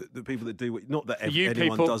 the people that do not that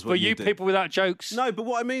anyone does what you do. People without jokes. No, but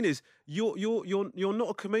what I mean is you're not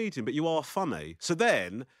a comedian, but you are funny. So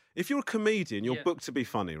then, if you're a comedian, you're booked to be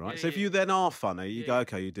funny, right? So if you then are funny, you go,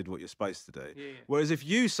 okay, you did what you're supposed to do. Whereas if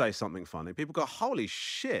you say something funny, people go, holy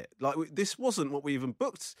shit, like this wasn't what we even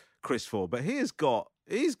booked Chris for, but he's got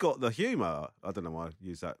the humour. I don't know why I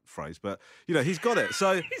use that phrase, but he's got it.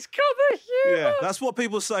 So He's got the humour. yeah, that's what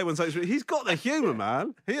people say when something's. He's got the humour,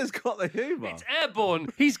 man. He has got the humour. It's airborne.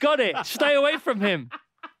 He's got it. Stay away from him.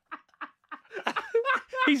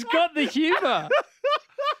 He's got the humour.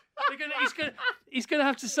 He's gonna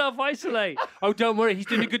have to self-isolate. Oh, don't worry, he's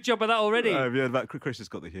doing a good job of that already. Have you heard about Chris has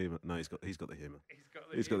got the humour? No, he's got the humour.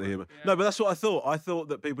 He's got the humour. Yeah. No, but that's what I thought. I thought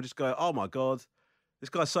that people just go, oh my God, this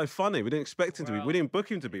guy's so funny. We didn't expect him to be. We didn't book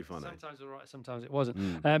him to be funny. Sometimes it was right, sometimes it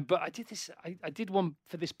wasn't. But I did this. I did one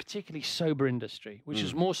for this particularly sober industry, which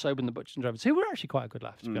was more sober than the Butchers and Drovers, who were actually quite a good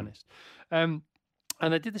laugh, to be honest. And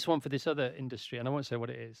I did this one for this other industry, and I won't say what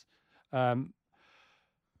it is,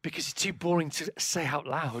 because it's too boring to say out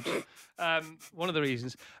loud. One of the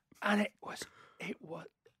reasons, and it was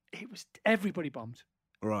everybody bombed,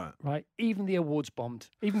 Right. Even the awards bombed.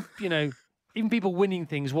 Even people winning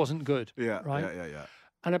things wasn't good. Yeah. Right. Yeah.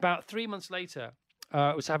 And about 3 months later,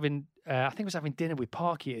 I was having dinner with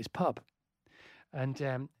Parky at his pub,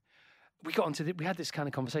 and we got onto we had this kind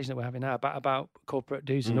of conversation that we're having now about corporate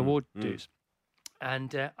dues and award dues.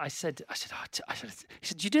 And I said, he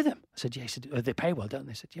said, do you do them? I said, yeah. He said, they pay well, don't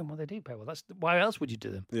they? I said, yeah, well, they do pay well. Why else would you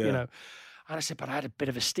do them? Yeah. And I said, but I had a bit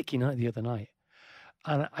of a sticky night the other night,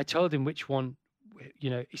 and I told him which one. He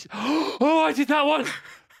said, oh, I did that one.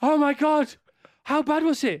 Oh my God. How bad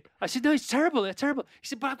was it? I said, no, it's terrible. They're terrible. He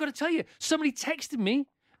said, but I've got to tell you, somebody texted me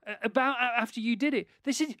about after you did it.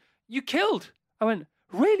 They said, you killed. I went,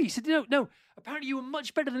 really? He said, no. Apparently you were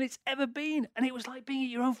much better than it's ever been. And it was like being at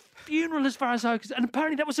your own funeral as far as I was. And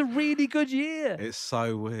apparently that was a really good year. It's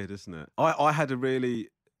so weird, isn't it? I had a really...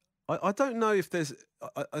 I don't know if there's...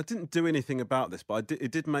 I didn't do anything about this, but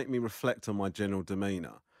it did make me reflect on my general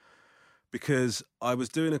demeanour. Because I was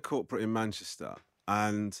doing a corporate in Manchester,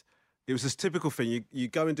 and it was this typical thing. You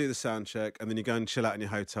go and do the sound check, and then you go and chill out in your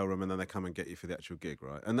hotel room, and then they come and get you for the actual gig,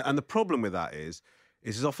 right? And the problem with that is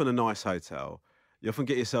it's often a nice hotel. You often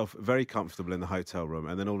get yourself very comfortable in the hotel room,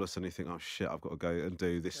 and then all of a sudden you think, oh, shit, I've got to go and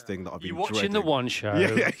do this thing that I've been You're watching dreading. the One Show.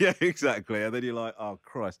 Yeah, exactly. And then you're like, oh,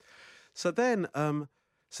 Christ. So then,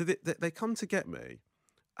 they come to get me,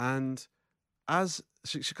 and as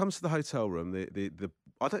she comes to the hotel room, the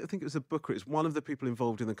I don't think it was the booker, it's one of the people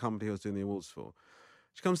involved in the company I was doing the awards for.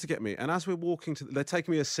 She comes to get me, and as we're walking they're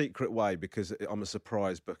taking me a secret way because I'm a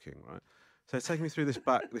surprise booking, right? So they're taking me through this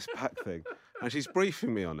back thing, and she's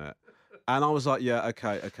briefing me on it. And I was like, yeah,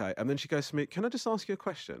 okay. And then she goes to me, can I just ask you a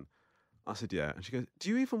question? I said, yeah. And she goes, do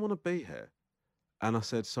you even want to be here? And I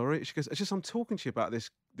said, sorry. She goes, it's just I'm talking to you about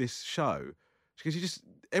this show. She goes,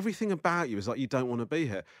 everything about you is like you don't want to be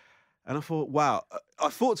here. And I thought, wow. I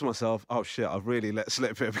thought to myself, oh, shit, I've really let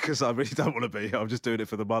slip here because I really don't want to be here. I'm just doing it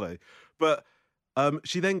for the money. But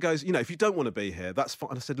she then goes, if you don't want to be here, that's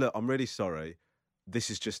fine. And I said, look, I'm really sorry. This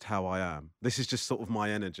is just how I am. This is just sort of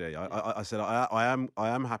my energy. I said, I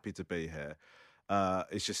am happy to be here.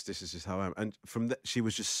 This is just how I am. And from that, she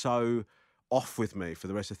was just so off with me for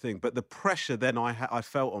the rest of the thing. But the pressure then I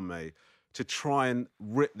felt on me to try and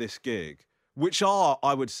rip this gig, which are,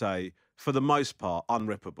 I would say, for the most part,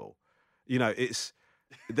 unrippable.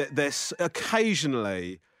 There's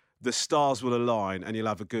occasionally the stars will align and you'll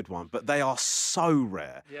have a good one, but they are so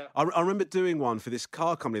rare. Yeah. I remember doing one for this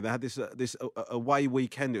car company. They had this away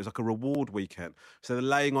weekend. It was like a reward weekend. So they're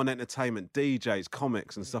laying on entertainment, DJs,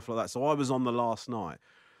 comics and stuff like that. So I was on the last night.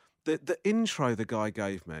 The intro the guy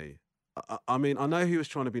gave me, I mean, I know he was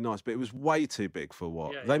trying to be nice, but it was way too big for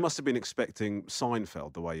what? They must have been expecting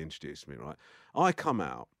Seinfeld the way he introduced me, right? I come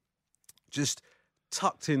out, just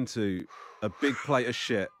tucked into a big plate of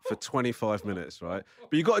shit for 25 minutes, right?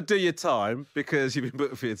 But you've got to do your time because you've been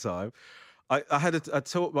booked for your time. I had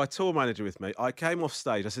my tour manager with me. I came off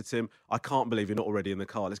stage. I said to him, I can't believe you're not already in the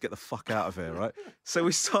car. Let's get the fuck out of here, right? So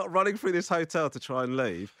we start running through this hotel to try and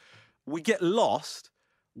leave. We get lost.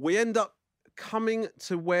 We end up coming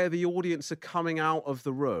to where the audience are coming out of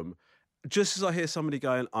the room. Just as I hear somebody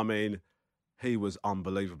going, I mean, he was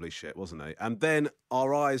unbelievably shit, wasn't he? And then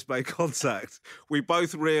our eyes made contact. We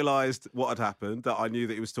both realised what had happened, that I knew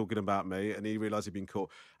that he was talking about me, and he realised he'd been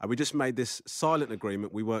caught. And we just made this silent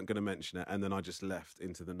agreement. We weren't going to mention it. And then I just left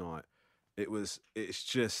into the night.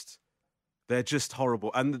 They're just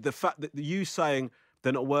horrible. And the fact that you saying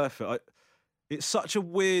they're not worth it, it's such a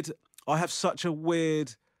weird, I have such a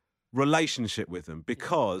weird relationship with them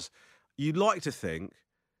because you'd like to think,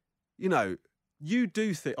 you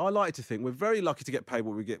do think, I like to think we're very lucky to get paid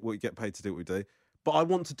what we get paid to do what we do. But I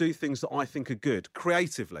want to do things that I think are good,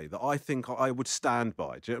 creatively, that I think I would stand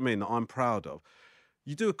by. Do you know what I mean? That I'm proud of.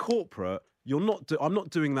 You do a corporate, I'm not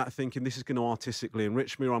doing that thinking this is going to artistically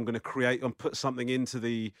enrich me or I'm going to create and put something into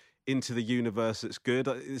the universe that's good.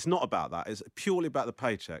 It's not about that. It's purely about the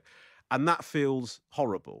paycheck. And that feels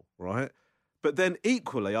horrible, right? But then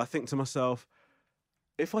equally, I think to myself,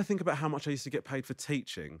 if I think about how much I used to get paid for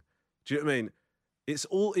teaching, do you know what I mean? It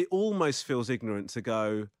almost feels ignorant to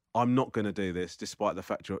go, I'm not going to do this despite the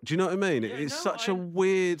fact do you know what I mean? It's such a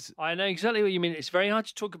weird... I know exactly what you mean. It's very hard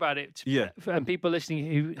to talk about it and people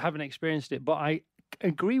listening who haven't experienced it, but I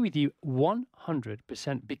agree with you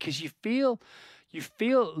 100% because you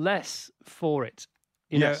feel less for it.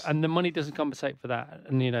 You know, and the money doesn't compensate for that,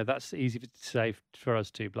 and that's easy to say for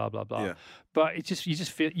us too. Blah blah blah. Yeah. But you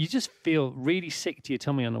just feel really sick to your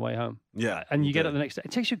tummy on the way home. Yeah, and you get up the next day.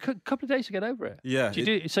 It takes you a couple of days to get over it. Yeah.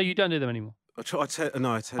 So you don't do them anymore. I tend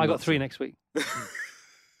I got 3 next week.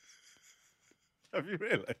 Have you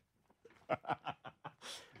really?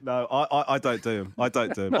 No, I don't do them. I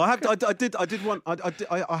don't do them. I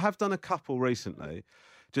have done a couple recently.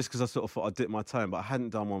 Just because I sort of thought I'd dip my toe in, but I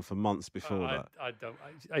hadn't done one for months before that. I don't.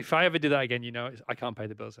 If I ever do that again, I can't pay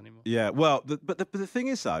the bills anymore. Yeah, well, but the thing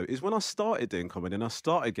is, though, is when I started doing comedy and I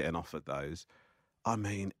started getting offered those, I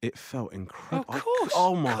mean, it felt incredible. Of course.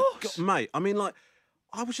 Oh, my God, mate. I mean, like,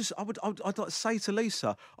 I'd like say to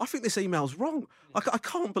Lisa, I think this email's wrong. I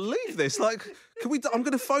can't believe this. Like, I'm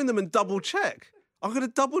going to phone them and double check. I'm going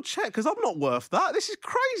to double check because I'm not worth that. This is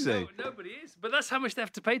crazy. No, nobody is. But that's how much they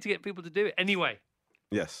have to pay to get people to do it. Anyway.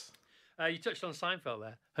 Yes. You touched on Seinfeld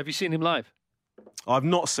there. Have you seen him live? I've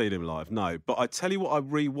not seen him live, no. But I tell you what, I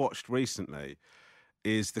rewatched recently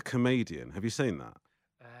is The Comedian. Have you seen that?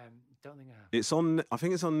 Don't think I have. It's on. I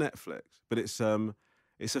think it's on Netflix, but it's a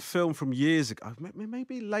film from years ago,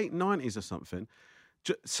 maybe late 90s or something.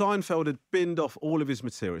 Seinfeld had binned off all of his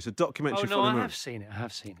material. It's a documentary. Oh no, I have seen it. I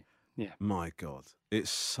have seen it. Yeah. My God, it's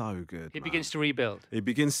so good. He begins to rebuild. He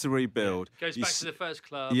begins to rebuild. Goes back to the first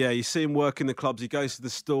club. Yeah, you see him working the clubs. He goes to the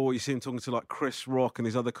store. You see him talking to like Chris Rock and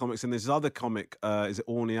these other comics. And there's this other comic, is it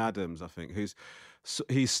Orny Adams, I think,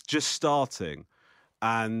 he's just starting.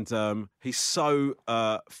 And he's so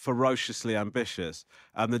ferociously ambitious.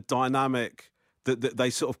 And the dynamic that they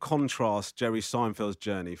sort of contrast Jerry Seinfeld's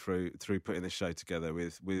journey through putting this show together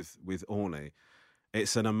with Orny.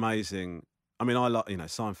 It's an amazing. I mean, I like,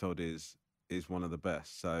 Seinfeld is one of the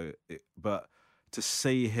best. So, but to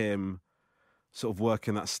see him sort of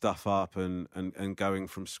working that stuff up and going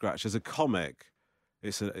from scratch as a comic, it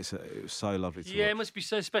was so lovely to watch. It must be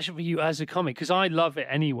so special for you as a comic because I love it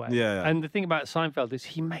anyway. Yeah. And the thing about Seinfeld is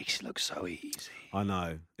he makes it look so easy. I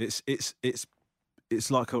know.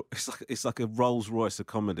 It's like a Rolls Royce of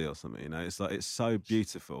comedy or something. It's so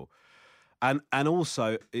beautiful, and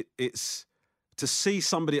also it's to see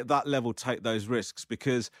somebody at that level take those risks,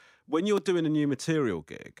 because when you're doing a new material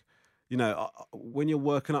gig, when you're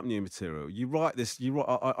working up new material,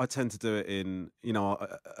 I tend to do it in,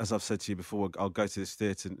 as I've said to you before, I'll go to this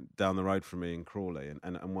theatre down the road from me in Crawley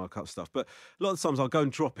and work up stuff. But a lot of times I'll go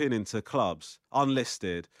and drop into clubs,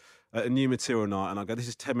 unlisted, at a new material night, and I'll go, this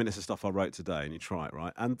is 10 minutes of stuff I wrote today, and you try it,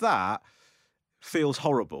 right? And that feels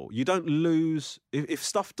horrible. You don't lose if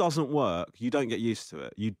stuff doesn't work. You don't get used to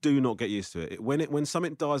it. You do not get used to it. When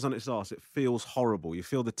something dies on its arse, it feels horrible. You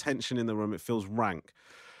feel the tension in the room. It feels rank,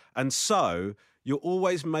 and so you're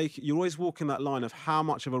always walking that line of how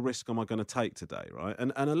much of a risk am I going to take today, right?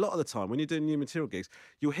 And a lot of the time when you're doing new material gigs,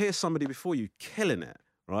 you'll hear somebody before you killing it,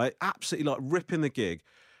 right? Absolutely like ripping the gig,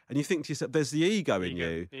 and you think to yourself, there's the ego in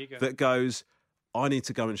you that goes, I need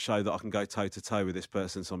to go and show that I can go toe to toe with this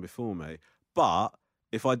person that's on before me. But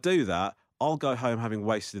if I do that, I'll go home having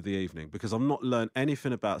wasted the evening because I've not learned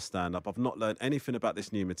anything about stand-up. I've not learned anything about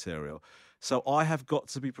this new material. So I have got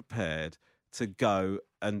to be prepared to go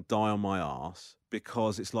and die on my arse,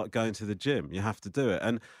 because it's like going to the gym. You have to do it.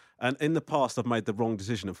 And in the past, I've made the wrong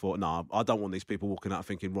decision and thought, no, I don't want these people walking out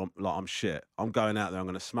thinking like I'm shit. I'm going out there, I'm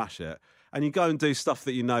going to smash it. And you go and do stuff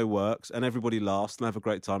that works, and everybody laughs and have a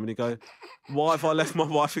great time. And you go, why have I left my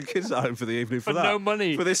wife and kids at home for the evening for that? No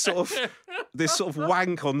money. For this sort of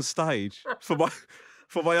wank on stage for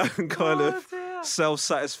my own kind of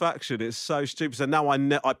self-satisfaction. It's so stupid. So now I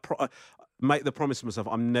make the promise to myself,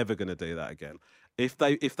 I'm never going to do that again. If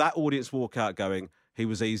that audience walk out going, he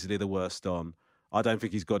was easily the worst on, I don't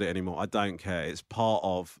think he's got it anymore. I don't care. It's part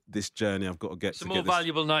of this journey I've got to get to. It's a more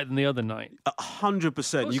valuable night than the other night.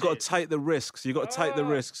 100%. You've got to take the risks. You've got to take the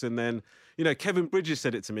risks. And then, Kevin Bridges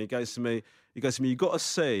said it to me. He goes to me, you've got to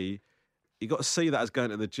see that as going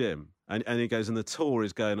to the gym. And he goes, and the tour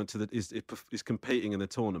is going on to is competing in the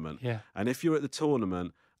tournament. Yeah. And if you're at the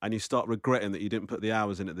tournament and you start regretting that you didn't put the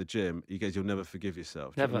hours in at the gym, he goes, you'll never forgive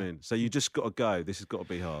yourself. Do you know what I mean? So you just got to go. This has got to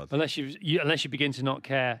be hard. Unless you begin to not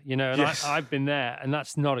care, And Yes. I've been there, and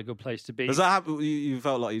that's not a good place to be. Does that happen? You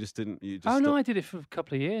felt like you just didn't. No, I did it for a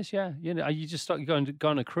couple of years. Yeah, you just start go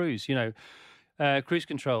on a cruise. Cruise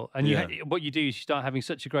control, and what you do is you start having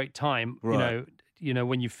such a great time. Right.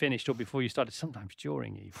 When you finished or before you started, sometimes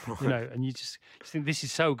during even, and you think this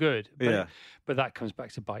is so good. But that comes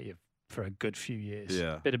back to bite you for a good few years.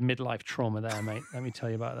 Yeah. Bit of midlife trauma there, mate. Let me tell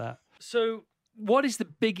you about that. So what is the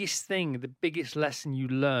biggest lesson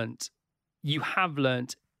you have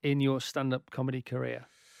learnt in your stand-up comedy career?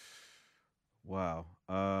 Wow.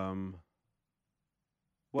 Well,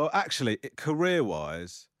 actually,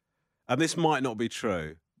 career-wise, and this might not be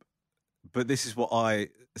true, but this is what I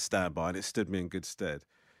stand by, and it stood me in good stead,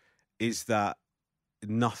 is that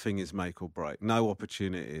nothing is make or break. No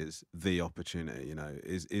opportunity is the opportunity,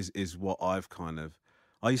 is what I've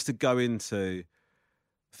I used to go into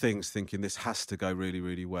things thinking this has to go really,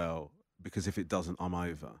 really well, because if it doesn't, I'm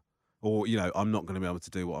over. Or, I'm not going to be able to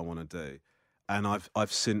do what I want to do. And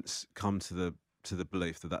I've since come to the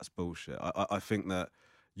belief that that's bullshit. I think that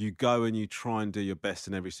you go and you try and do your best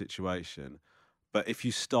in every situation, but if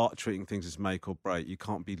you start treating things as make or break, you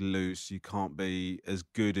can't be loose, you can't be as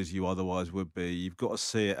good as you otherwise would be. You've got to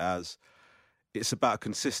see it as it's about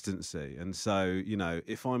consistency. And so,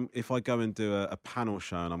 if I go and do a panel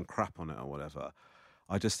show and I'm crap on it or whatever,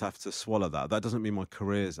 I just have to swallow that. That doesn't mean my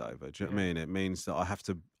career's over. Do you know what I mean? It means that I have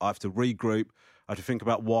to regroup. I have to think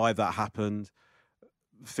about why that happened,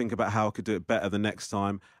 think about how I could do it better the next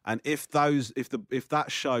time. And if that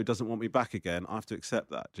show doesn't want me back again, I have to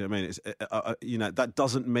accept that. Do you know what I mean? It's that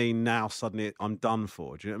doesn't mean now suddenly I'm done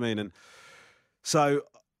for. Do you know what I mean? And so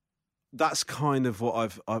that's kind of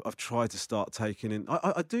what I've tried to start taking in.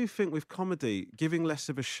 I do think with comedy, giving less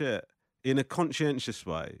of a shit in a conscientious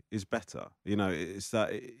way is better. It's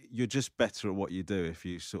that you're just better at what you do if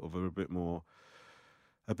you sort of are a bit more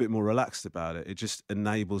relaxed about it. It just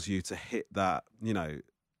enables you to hit that,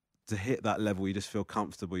 to hit that level. You just feel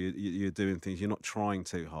comfortable. You're doing things. You're not trying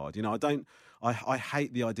too hard. I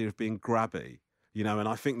hate the idea of being grabby. And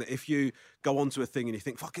I think that if you go onto a thing and you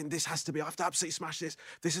think, fucking, this has to be, I have to absolutely smash this.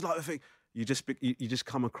 This is like the thing. You just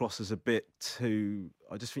come across as a bit too,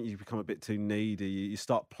 I just think you become a bit too needy. You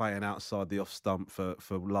start playing outside the off stump for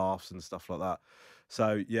laughs and stuff like that.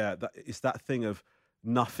 So yeah, it's that thing of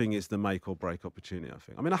nothing is the make or break opportunity, I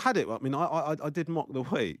think. I mean, I had it. I mean, I did Mock the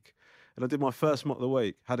Week. And I did my first Mock the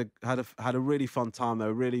Week. Had a really fun time. They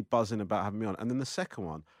were really buzzing about having me on. And then the second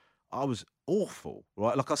one, I was awful,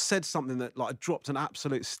 right? Like I said something that I dropped an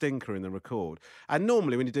absolute stinker in the record. And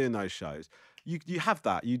normally when you're doing those shows, you have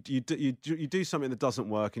that. You do something that doesn't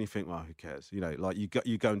work and you think, well, who cares? You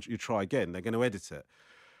go and you try again. They're going to edit it.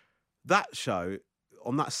 That show,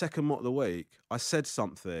 on that second Mock the Week, I said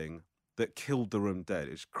something that killed the room dead.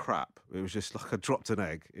 It was crap. It was just like I dropped an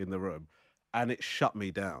egg in the room and it shut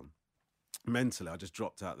me down. Mentally, I just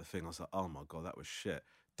dropped out the thing. I was like, oh my God, that was shit.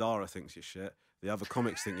 Dara thinks you're shit. The other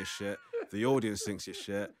comics think you're shit. The audience thinks you're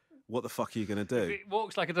shit. What the fuck are you going to do? If it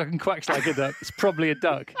walks like a duck and quacks like a duck, it's probably a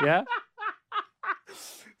duck, yeah?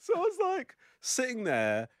 So I was like sitting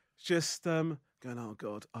there just going, oh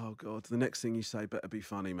God. The next thing you say better be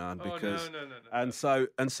funny, man. Because no.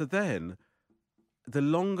 And so then the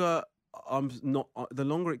longer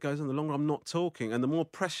it goes on, the longer I'm not talking and the more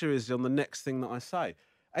pressure is on the next thing that I say.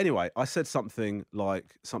 Anyway, I said something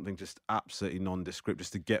just absolutely nondescript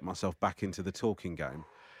just to get myself back into the talking game.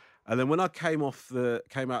 And then when I came out of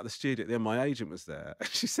the studio, then my agent was there. And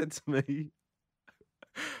she said to me,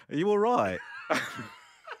 are you all right?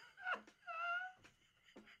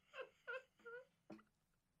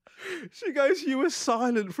 She goes, you were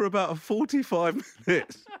silent for about 45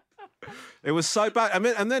 minutes. It was so bad. I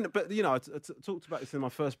mean, but I talked about this in my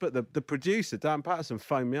first book. The producer, Dan Patterson,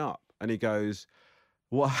 phoned me up and he goes,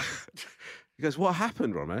 what? He goes, what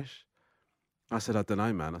happened, Romesh? I said, I don't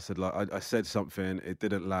know, man. I said, I said something, it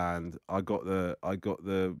didn't land. I got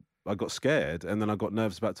scared, and then I got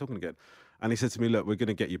nervous about talking again. And he said to me, look, we're going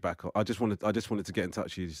to get you back on. I just wanted to get in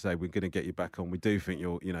touch with you to say we're going to get you back on. We do think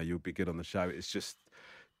you'll be good on the show. It's just,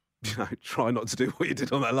 try not to do what you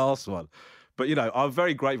did on that last one. But I'm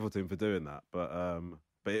very grateful to him for doing that.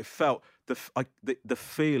 But it felt the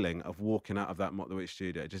feeling of walking out of that Mock the Week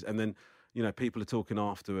studio, and then. People are talking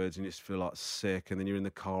afterwards and you just feel like sick, and then you're in the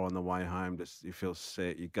car on the way home, you feel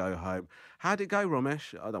sick, you go home. How'd it go,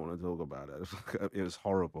 Romesh? I don't want to talk about it. It was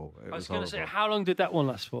horrible. I was going to say, how long did that one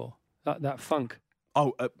last for? That funk?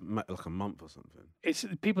 Oh, like a month or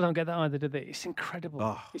something. People don't get that either, do they? It's incredible.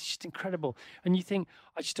 Oh. It's just incredible. And you think,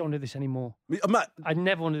 I just don't want to do this anymore. I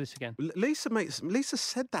never want to do this again. Lisa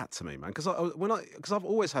said that to me, man, because I've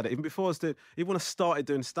always had it, even before even when I started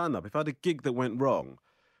doing stand-up, if I had a gig that went wrong,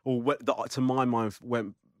 or that to my mind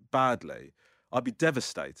went badly, I'd be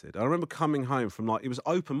devastated. I remember coming home from it was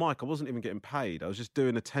open mic. I wasn't even getting paid. I was just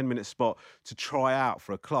doing a 10-minute spot to try out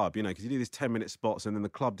for a club, because you do these 10-minute spots and then the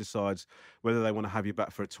club decides whether they want to have you back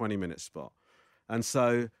for a 20-minute spot. And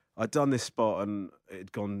so I'd done this spot and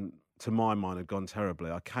it'd gone, to my mind, had gone terribly.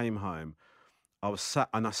 I came home, I sat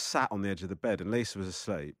on the edge of the bed and Lisa was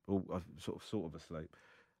asleep, or sort of asleep.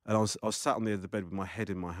 And I was sat on the edge of the bed with my head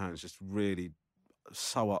in my hands, just really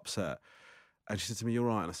so upset. And she said to me, you're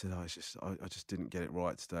right. And I said, I just didn't get it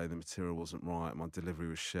right today. The material wasn't right. My delivery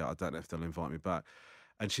was shit. I don't know if they'll invite me back.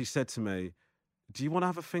 And she said to me, do you want to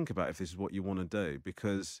have a think about if this is what you want to do?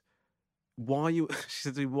 Because she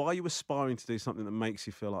said to me, why are you aspiring to do something that makes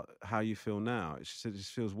you feel like how you feel now? She said, it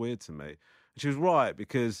just feels weird to me. And she was right,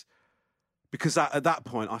 because at that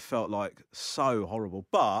point I felt like so horrible.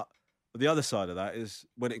 But the other side of that is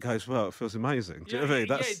when it goes well, it feels amazing. Do you know what I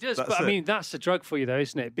mean? It does. But I mean, that's the drug for you, though,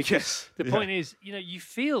 isn't it? Because the point is, you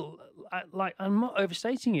feel like, I'm not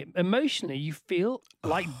overstating it, emotionally, you feel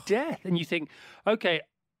like death. And you think, okay,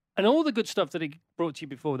 and all the good stuff that it brought to you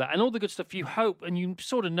before that, and all the good stuff you hope and you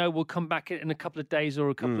sort of know will come back in a couple of days or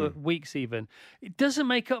a couple of weeks even, it doesn't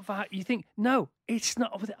make up for how you think, no, it's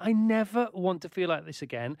not. I never want to feel like this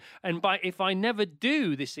again. And if I never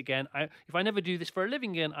do this again, if I never do this for a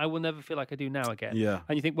living again, I will never feel like I do now again. Yeah.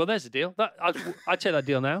 And you think, well, there's a deal. I'd take that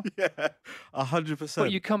deal now. Yeah. 100%.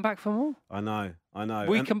 But you come back for more. I know.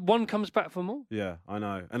 One comes back for more. Yeah, I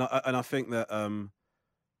know, and I think that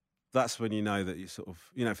that's when you know that you sort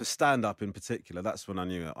of, for stand up in particular, that's when I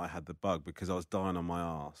knew I had the bug, because I was dying on my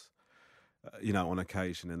arse, on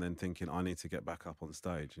occasion, and then thinking I need to get back up on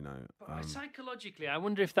stage. Psychologically, I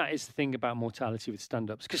wonder if that is the thing about mortality with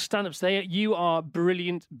stand-ups, because stand-ups, you are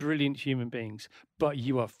brilliant human beings, but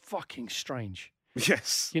you are fucking strange.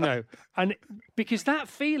 Yes. And because that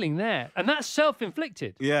feeling there, and that's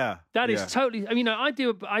self-inflicted. Yeah. That is totally. I mean, I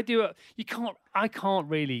can't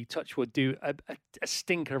really, touch wood, do a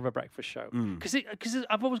stinker of a breakfast show, because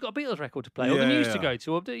I've always got a Beatles record to play, or the news to go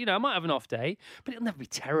to, or I might have an off day, but it'll never be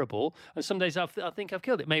terrible. And some days I think I've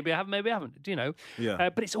killed it. Maybe I haven't. Maybe I haven't. Yeah.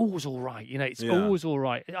 But it's always all right. It's always all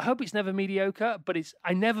right. I hope it's never mediocre, but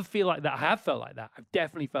I never feel like that. I have felt like that. I've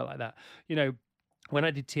definitely felt like that. When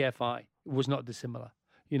I did TFI, it was not dissimilar.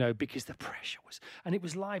 Because the pressure was, and it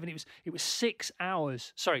was live, and it was 6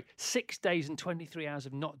 days and 23 hours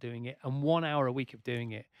of not doing it, and 1 hour a week of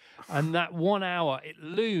doing it. And that 1 hour, it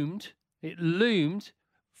loomed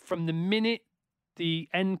from the minute the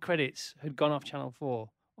end credits had gone off Channel 4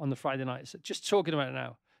 on the Friday night. So just talking about it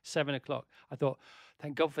now, 7 o'clock, I thought,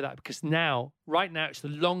 thank God for that, because right now, it's the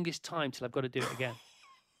longest time till I've got to do it again.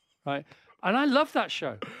 Right? And I love that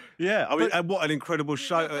show. Yeah, and what an incredible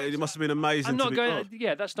show! It must have been amazing. I'm not going.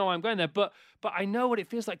 Yeah, that's not why I'm going there. But I know what it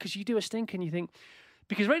feels like, because you do a stink and you think,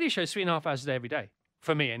 because radio shows 3.5 hours a day every day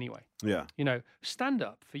for me anyway. Yeah. Stand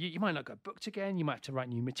up for you. You might not get booked again. You might have to write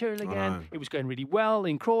new material again. It was going really well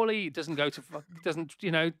in Crawley. It doesn't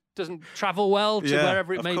doesn't travel well to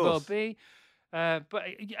wherever it may well be. And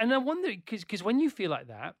I wonder, because when you feel like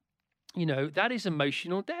that. That is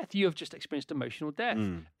emotional death. You have just experienced emotional death.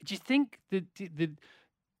 Do you think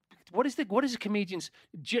what is a comedian's?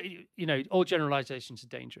 All generalizations are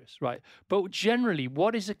dangerous, right? But generally,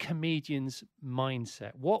 what is a comedian's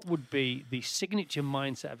mindset? What would be the signature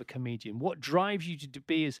mindset of a comedian? What drives you to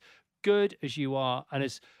be as good as you are and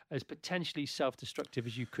as potentially self-destructive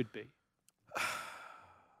as you could be?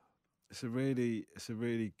 It's a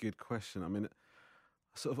really good question. I mean,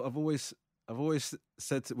 I've always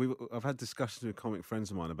said I've had discussions with comic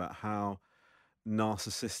friends of mine about how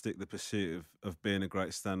narcissistic the pursuit of being a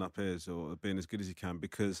great stand-up is, or being as good as you can,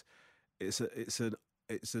 because it's a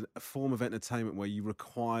form of entertainment where you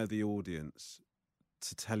require the audience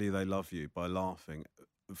to tell you they love you by laughing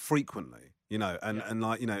frequently, and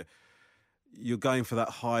you're going for that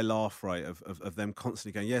high laugh rate of them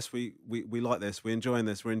constantly going, yes, we like this, we're enjoying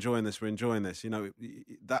this, we're enjoying this, we're enjoying this,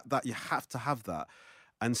 that you have to have that.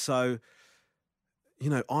 And so,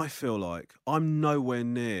 I feel like I'm nowhere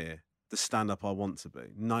near the stand-up I want to be,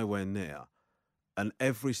 nowhere near. And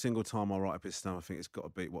every single time I write a bit of stand-up, I think it's got to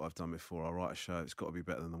beat what I've done before. I write a show, it's got to be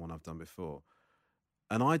better than the one I've done before.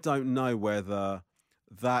 And I don't know whether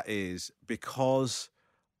that is because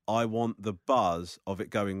I want the buzz of it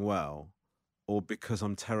going well, or because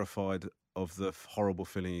I'm terrified of the horrible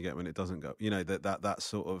feeling you get when it doesn't go. That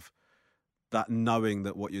sort of... that knowing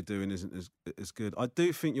that what you're doing isn't as good. I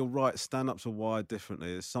do think you're right. Stand-ups are wired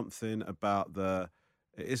differently. There's something about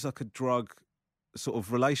it is like a drug sort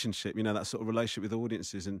of relationship, that sort of relationship with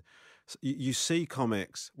audiences. And you see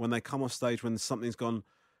comics when they come off stage, when something's gone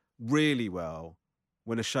really well,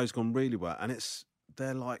 when a show's gone really well, and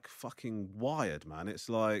they're like fucking wired, man. It's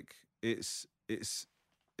like, it's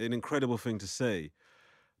an incredible thing to see.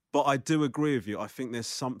 But I do agree with you. I think there's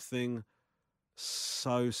something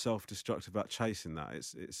so self-destructive about chasing that.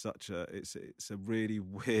 It's a really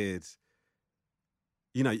weird,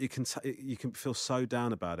 you can feel so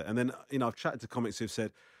down about it. And then, I've chatted to comics who've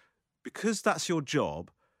said, because that's your job,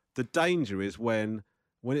 the danger is when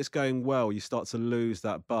it's going well, you start to lose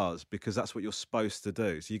that buzz, because that's what you're supposed to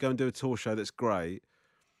do. So you go and do a tour show that's great,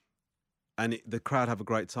 and the crowd have a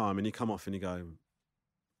great time, and you come off and you go,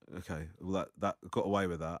 okay, well, that got away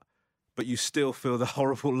with that. But you still feel the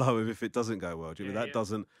horrible low of if it doesn't go well. Do you mean that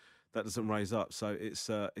doesn't raise up? So it's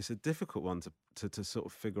a difficult one to sort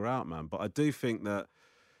of figure out, man. But I do think that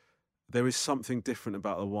there is something different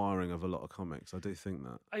about the wiring of a lot of comics. I do think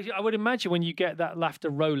that. I would imagine when you get that laughter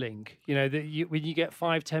rolling, when you get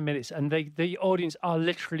 5-10 minutes, and the audience are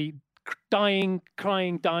literally dying,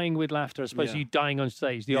 crying, dying with laughter, as opposed to you dying on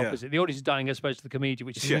stage. The opposite. The audience is dying as opposed to the comedian,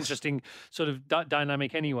 which is an interesting sort of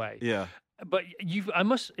dynamic anyway. Yeah. But I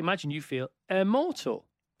must imagine you feel immortal.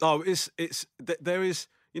 Oh, there is,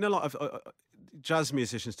 like jazz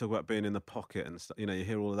musicians talk about being in the pocket and stuff. You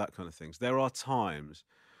hear all of that kind of things. There are times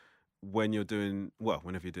when you're doing,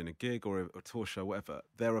 whenever you're doing a gig or a tour show, whatever,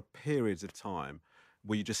 there are periods of time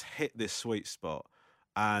where you just hit this sweet spot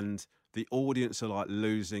and the audience are like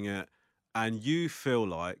losing it, and you feel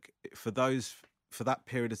like for that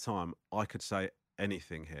period of time, I could say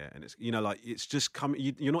anything here, and it's like it's just coming.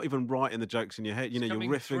 You're not even writing the jokes in your head. It's You're coming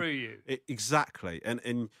riffing through you. Exactly,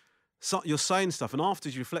 and so you're saying stuff, and after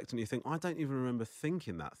you reflect on it, you think, I don't even remember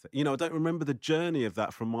thinking that thing. I don't remember the journey of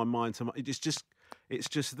that from my mind to it's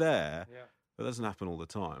just there. Yeah. It doesn't happen all the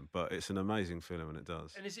time, but it's an amazing feeling when it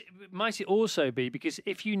does. And might it also be because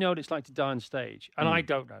if you know what it's like to die on stage, and I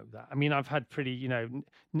don't know that. I mean, I've had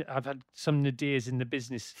I've had some nadirs in the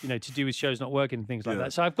business, to do with shows not working and things like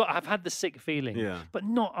that. So I've had the sick feeling, but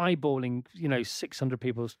not eyeballing, 600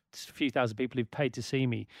 people, a few thousand people who've paid to see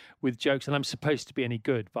me with jokes, and I'm supposed to be any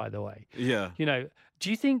good, by the way. Yeah. Do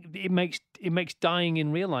you think it makes dying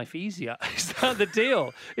in real life easier? Is that the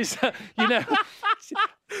deal? Is that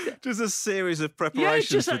just a series of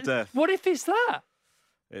preparations for death? What if it's that?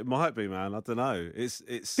 It might be, man. I don't know. It's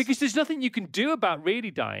because there's nothing you can do about really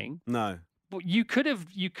dying. No. But you could have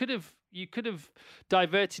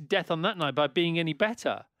diverted death on that night by being any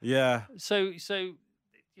better. Yeah. So maybe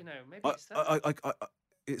it's that.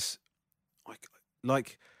 It's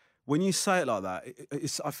like when you say it like that,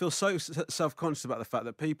 I feel so self-conscious about the fact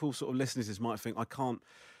that people sort of listening to this might think,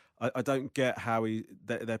 I don't get how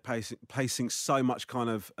they're placing so much kind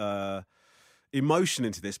of emotion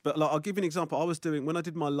into this. But I'll give you an example. When I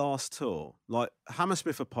did my last tour,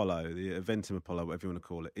 Hammersmith Apollo, the Eventim Apollo, whatever you want to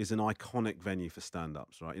call it, is an iconic venue for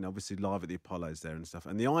stand-ups, right? Obviously live at the Apollo's there and stuff.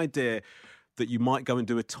 And the idea that you might go and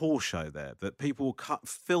do a tour show there, that people will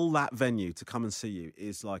fill that venue to come and see you,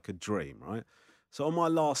 is like a dream, right? So on my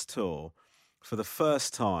last tour, for the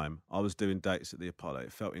first time, I was doing dates at the Apollo.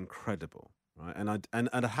 It felt incredible, right? And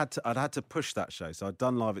I'd had to push that show. So I'd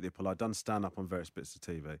done live at the Apollo. I'd done stand up on various bits of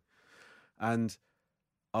TV, and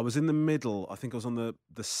I was in the middle. I think I was on the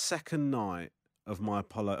second night of my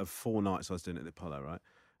Apollo of 4 nights I was doing it at the Apollo, right?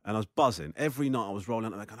 And I was buzzing every night. I was rolling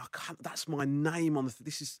out and going, I can't. That's my name on the.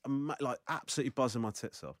 This is absolutely buzzing my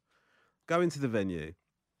tits off. Go into the venue.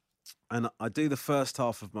 And I do the first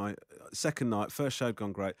half of my second night. First show had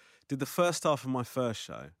gone great. Did the first half of my first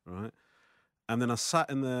show, right? And then I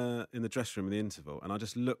sat in the dressing room in the interval, and I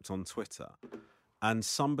just looked on Twitter, and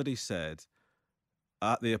somebody said,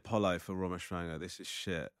 at the Apollo for Romesh Rango, this is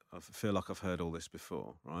shit. I feel like I've heard all this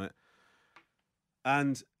before, right?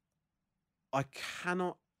 And I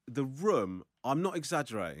cannot. The room. I'm not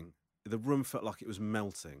exaggerating. The room felt like it was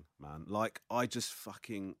melting, man. I just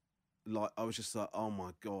fucking. I was just like, oh my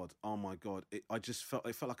god. It felt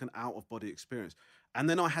like an out of body experience. And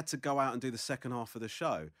then I had to go out and do the second half of the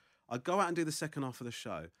show. I'd go out and do the second half of the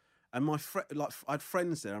show, and I had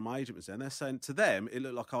friends there, and my agent was there, and they're saying to them it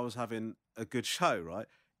looked like I was having a good show, right?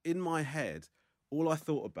 In my head, all I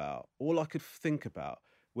could think about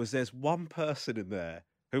was there's one person in there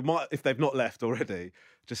who might, if they've not left already,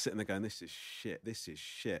 just sitting there going, this is shit.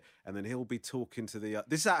 And then he'll be talking to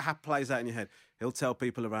this is how it plays out in your head. He'll tell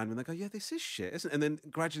people around him, and they go, yeah, this is shit, isn't it? And then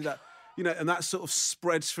gradually that, and that sort of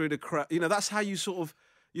spreads through the crowd. That's how you're sort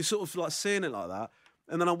of like seeing it like that.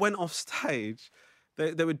 And then I went off stage.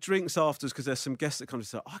 There were drinks afterwards because there's some guests that come to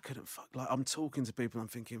say, I couldn't I'm talking to people, and I'm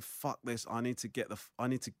thinking, fuck this, I need to get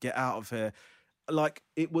out of here.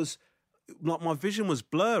 It was like my vision was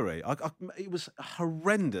blurry. It was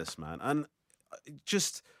horrendous, man. And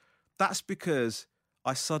that's because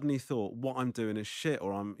I suddenly thought what I'm doing is shit,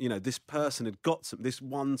 or this person had got to, this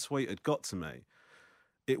one tweet had got to me.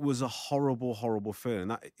 It was a horrible, horrible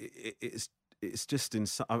feeling. It's just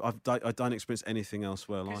insane. I don't experience anything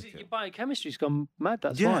elsewhere like it. Your biochemistry's gone mad.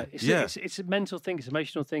 That's why. It's a mental thing. It's an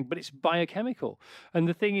emotional thing, but it's biochemical. And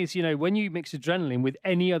the thing is, when you mix adrenaline with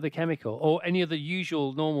any other chemical or any other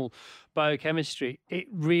usual normal biochemistry, it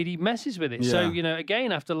really messes with it. Yeah. So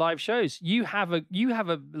again, after live shows, you have a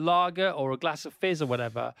lager or a glass of fizz or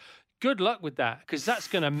whatever. Good luck with that, because that's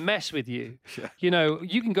going to mess with you. Yeah.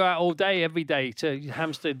 You can go out all day, every day to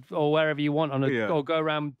Hampstead or wherever you want or go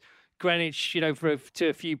around Greenwich, to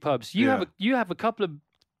a few pubs. You have a couple of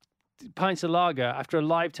pints of lager after a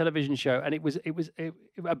live television show, and it was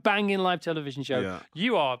a banging live television show. Yeah.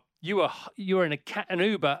 You are in an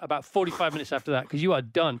Uber about 45 minutes after that, because you are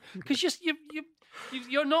done. Because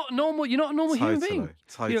you're not normal. You're not a normal human being.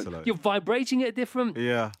 Totally. You're vibrating at a different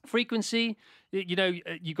frequency. You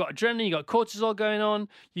got adrenaline, you got cortisol going on,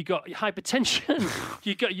 you got hypertension,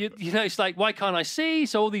 it's like, why can't I see?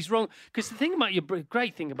 So all these wrong, because the thing about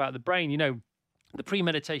great thing about the brain, the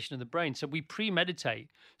premeditation of the brain. So we premeditate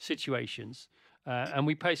situations, and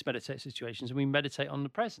we post-meditate situations, and we meditate on the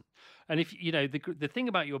present. And if the thing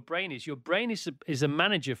about your brain is a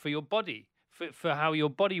manager for your body, for how your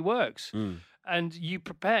body works. And you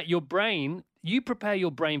prepare your brain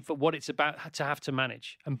for what it's about to have to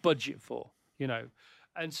manage and budget for.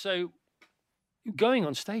 And so going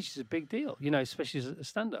on stage is a big deal, especially as a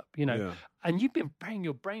stand-up, Yeah. and you've been preparing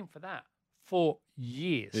your brain for that for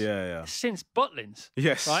years. Yeah. Since Butlins.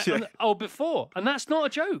 Yes. Right? Yeah. Before. And that's not a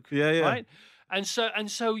joke. Yeah. Right? And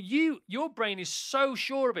so your brain is so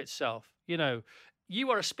sure of itself, You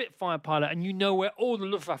are a Spitfire pilot and you know where all the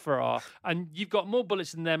Luftwaffe are and you've got more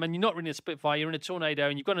bullets than them and you're not really a Spitfire, you're in a Tornado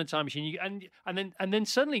and you've got a time machine and then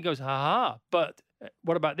suddenly it goes, ha, but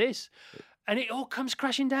what about this? And it all comes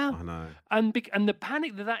crashing down. I know. And the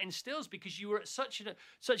panic that instills because you were at such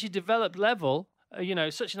a developed level,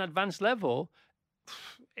 such an advanced level,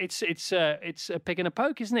 it's a pick and a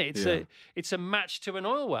poke, isn't it? It's a match to an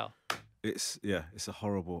oil well. It's a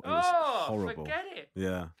horrible. Forget it.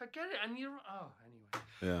 Yeah. Forget it. And anyway.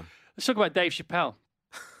 Yeah. Let's talk about Dave Chappelle,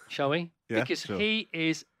 shall we? Yeah, because sure. he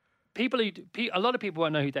is a lot of people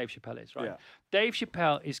won't know who Dave Chappelle is, right? Yeah. Dave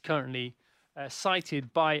Chappelle is currently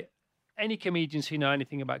cited by any comedians who know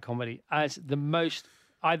anything about comedy as the most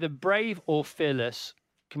either brave or fearless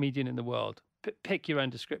comedian in the world. Pick your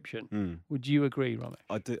own description. Would you agree, Romesh?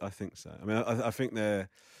 I do. I think so. I mean, I think there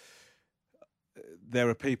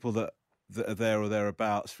are people that are there or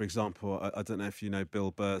thereabouts. For example, I don't know if you know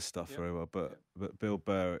Bill Burr's stuff very well, but Bill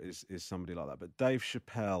Burr is somebody like that. But Dave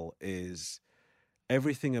Chappelle is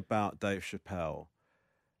everything about Dave Chappelle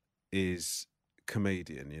is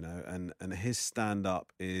comedian, and his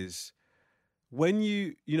stand-up is when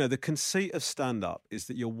the conceit of stand-up is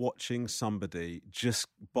that you're watching somebody just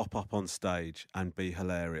bop up on stage and be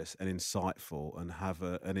hilarious and insightful and have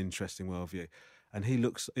an interesting worldview. And it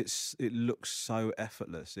looks so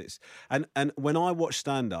effortless. And when I watch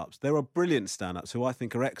stand-ups, there are brilliant stand-ups who I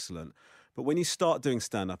think are excellent. But when you start doing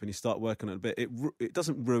stand-up and you start working on it a bit, it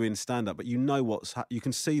doesn't ruin stand-up, but you know you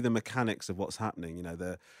can see the mechanics of what's happening,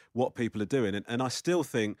 what people are doing. And I still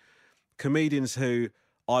think comedians who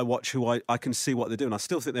I watch, who I can see what they're doing, I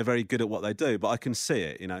still think they're very good at what they do, but I can see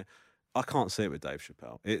it, I can't see it with Dave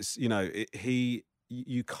Chappelle. It's,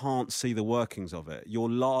 you can't see the workings of it.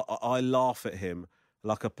 I laugh at him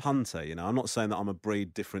like a punter. I'm not saying that I'm a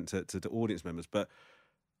breed different to the audience members, but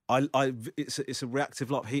it's a reactive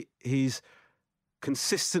laugh. He's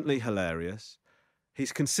consistently hilarious.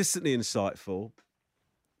 He's consistently insightful.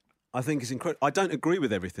 I think it's incredible. I don't agree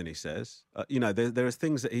with everything he says. There are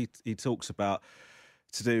things that he talks about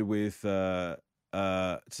to do with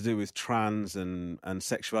trans and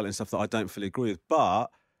sexuality and stuff that I don't fully agree with, but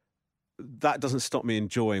that doesn't stop me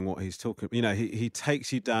enjoying what he's talking. He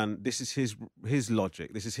takes you down. This is his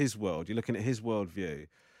logic. This is his world. You're looking at his worldview,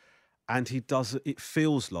 and it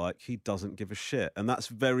feels like he doesn't give a shit, and that's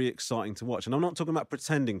very exciting to watch. And I'm not talking about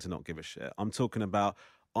pretending to not give a shit. I'm talking about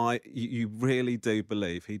you really do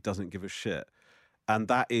believe he doesn't give a shit, and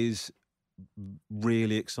that is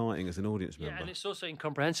really exciting as an audience member. Yeah, and it's also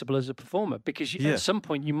incomprehensible as a performer because at some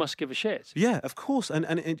point you must give a shit. Yeah, of course.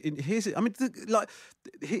 And here's it. I mean,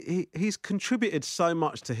 he's contributed so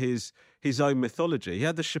much to his own mythology. He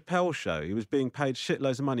had the Chappelle Show. He was being paid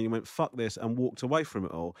shitloads of money. He went, fuck this, and walked away from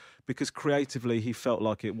it all because creatively he felt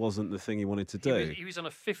like it wasn't the thing he wanted to do. He was on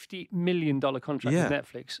a $50 million contract with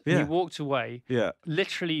Netflix. Yeah. He walked away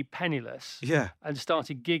literally penniless Yeah. and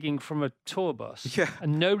started gigging from a tour bus. Yeah.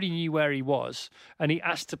 And nobody knew where he was. And he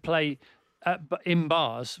asked to play in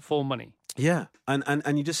bars for money. Yeah.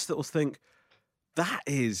 And you just sort of think,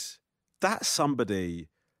 that's somebody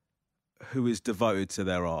who is devoted to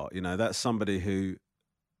their art. That's somebody who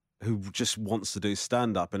just wants to do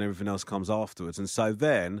stand-up and everything else comes afterwards. And so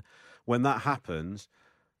then when that happens,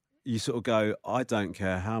 you sort of go, I don't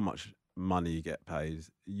care how much money you get paid.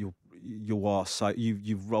 You are so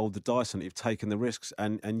you've rolled the dice and you've taken the risks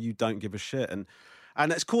and you don't give a shit.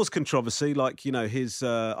 And it's caused controversy. Like, his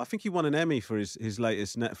I think he won an Emmy for his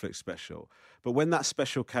latest Netflix special. But when that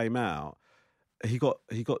special came out, he got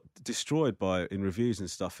destroyed in reviews and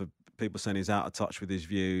stuff for people saying he's out of touch with his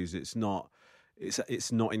views. It's not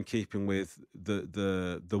in keeping with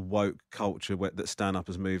the woke culture that stand-up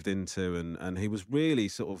has moved into, and he was really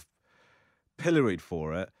sort of pilloried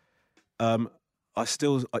for it. I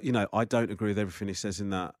still, I don't agree with everything he says in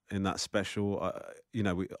that special.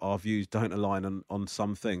 Our views don't align on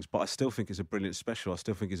some things, but I still think it's a brilliant special. I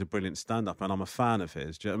still think he's a brilliant stand-up, and I'm a fan of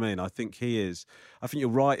his. Do you know what I mean? I think he is. I think you're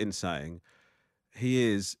right in saying he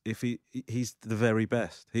is. He's the very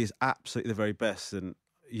best. He is absolutely the very best, and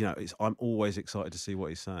I'm always excited to see what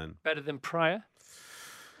he's saying. Better than Pryor?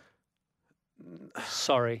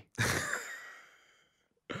 Sorry.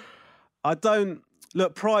 I don't.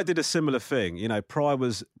 Look, Pryor did a similar thing. Pryor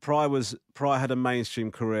had a mainstream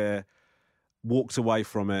career, walked away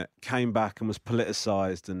from it, came back and was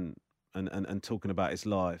politicised and talking about his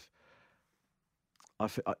life.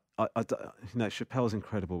 Chappelle's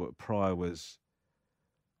incredible, but Pryor was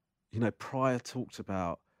Pryor talked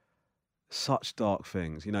about such dark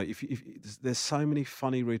things. If there's so many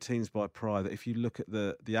funny routines by Pryor that if you look at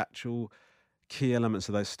the actual key elements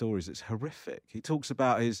of those stories, it's horrific. He talks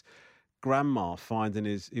about his grandma finding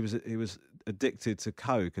he was addicted to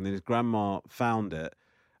coke, and then his grandma found it,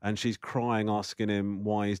 and she's crying, asking him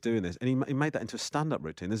why he's doing this, and he made that into a stand-up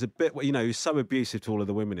routine. There's a bit where he's so abusive to all of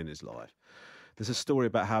the women in his life. There's a story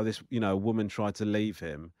about how this a woman tried to leave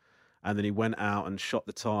him, and then he went out and shot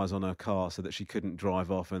the tyres on her car so that she couldn't drive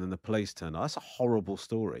off, and then the police turned up. That's a horrible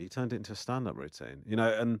story. He turned it into a stand-up routine,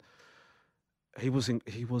 and he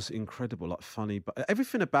was incredible, like funny. But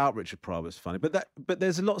everything about Richard Pryor was funny. But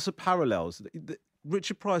there's lots of parallels.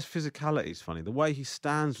 Richard Pryor's physicality is funny. The way he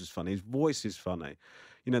stands was funny. His voice is funny.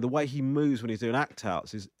 The way he moves when he's doing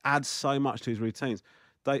act-outs adds so much to his routines.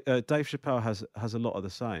 Dave Chappelle has a lot of the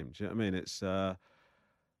same. Do you know what I mean? It's...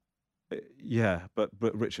 but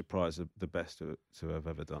Richard Pryor's the best to have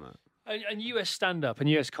ever done it. And US stand-up and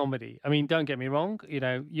US comedy. I mean, don't get me wrong.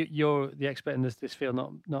 You're the expert in this field,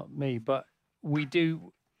 not me. But we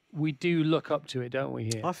do look up to it, don't we?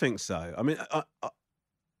 Here, I think so. I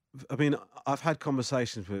mean, I've had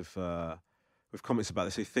conversations with comics about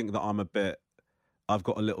this who think that I've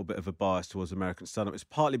got a little bit of a bias towards American stand-up. It's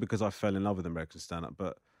partly because I fell in love with American stand-up,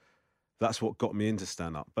 but that's what got me into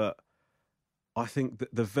stand-up. But I think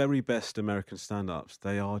that the very best American stand-ups,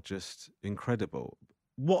 they are just incredible.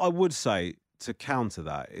 What I would say to counter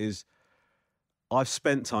that is I've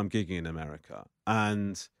spent time gigging in America,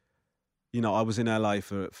 and I was in LA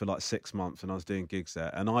for like 6 months, and I was doing gigs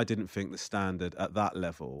there, and I didn't think the standard at that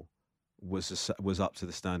level was up to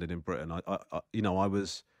the standard in Britain. I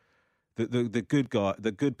was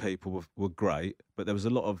the good people were great, but there was a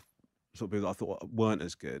lot of sort of people that I thought weren't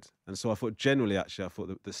as good. And so I thought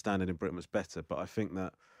that the standard in Britain was better. But I think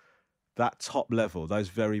that top level, those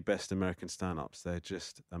very best American stand-ups, they're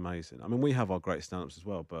just amazing. I mean, we have our great stand-ups as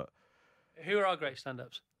well, but... Who are our great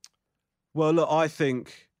stand-ups? Well, look, I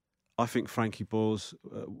think Frankie Boyle's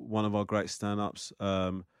one of our great stand-ups.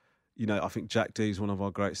 I think Jack D's one of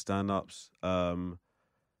our great stand-ups.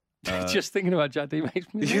 Just thinking about Jack D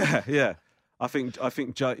makes me... Yeah. I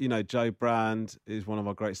think Joe Brand is one of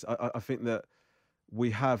our greats. I think that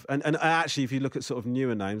we have, and actually, if you look at sort of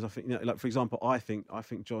newer names, I think like for example, I think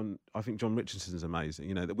John Richardson's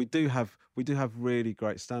amazing. That we do have really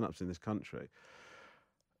great stand-ups in this country.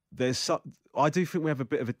 I do think we have a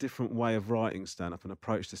bit of a different way of writing stand-up and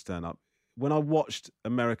approach to stand-up. When I watched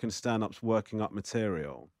American stand-ups working up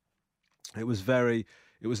material, it was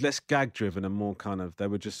less gag-driven and more kind of, they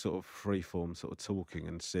were just sort of free-form sort of talking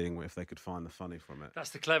and seeing if they could find the funny from it.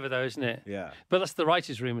 That's the clever though, isn't it? Yeah. But that's the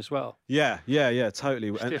writer's room as well. Yeah, totally.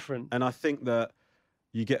 It's different. And I think that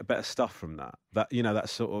you get better stuff from that. That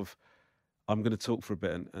sort of, I'm going to talk for a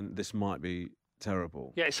bit and this might be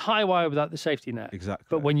terrible. Yeah, it's high wire without the safety net. Exactly.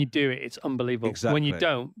 But when you do it, it's unbelievable. Exactly. When you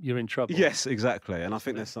don't, you're in trouble. Yes, exactly. And I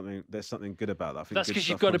think there's something good about that. I think that's because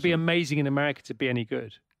you've got to be amazing in America to be any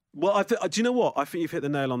good. Well, do you know what? I think you've hit the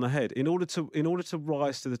nail on the head. In order to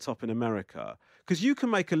rise to the top in America, because you can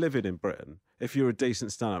make a living in Britain if you're a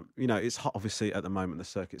decent stand-up. It's obviously at the moment the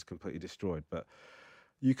circuit's completely destroyed, but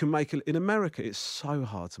you can make in America. It's so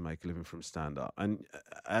hard to make a living from stand-up,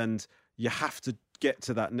 and you have to get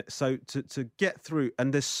to that. So to get through,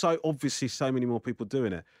 and there's so many more people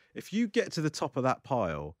doing it. If you get to the top of that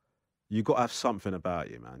pile, you've got to have something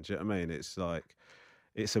about you, man. Do you know what I mean? It's like.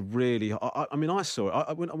 It's a really... I mean, I saw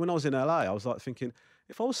it. When I was in LA, I was like thinking,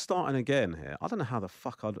 if I was starting again here, I don't know how the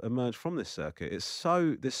fuck I'd emerge from this circuit.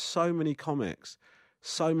 There's so many comics,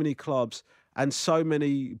 so many clubs, and so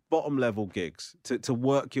many bottom-level gigs to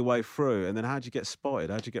work your way through. And then how'd you get spotted?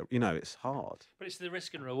 How'd you get... it's hard. But it's the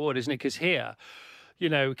risk and reward, isn't it? Because here,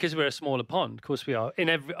 because we're a smaller pond, of course we are, in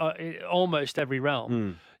almost every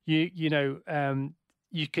realm, you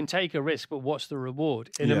can take a risk, but what's the reward?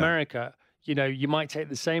 In America... you might take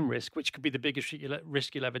the same risk, which could be the biggest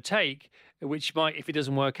risk you'll ever take, which might, if it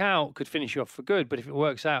doesn't work out, could finish you off for good. But if it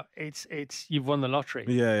works out, it's you've won the lottery.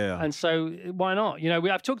 Yeah. And so why not?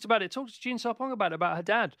 I've talked about it. Talked to Jean Sarpong about her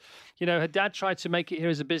dad. Her dad tried to make it here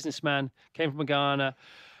as a businessman, came from Ghana.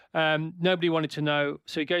 Nobody wanted to know,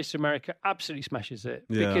 so he goes to America, absolutely smashes it.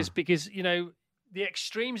 Yeah. Because the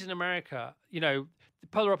extremes in America, the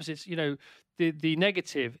polar opposites, the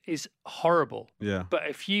negative is horrible. Yeah. But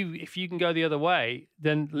if you can go the other way,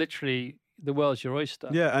 then literally the world's your oyster.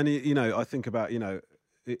 Yeah, and I think about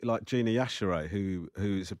like Gina Yashere,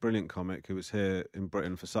 who's a brilliant comic who was here in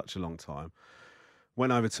Britain for such a long time,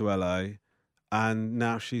 went over to LA, and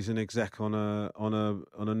now she's an exec on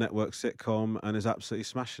a network sitcom and is absolutely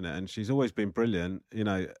smashing it. And she's always been brilliant,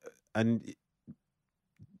 and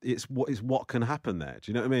it's what can happen there.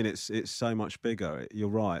 Do you know what I mean? It's so much bigger. You're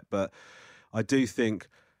right, but I do think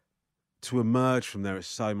to emerge from there is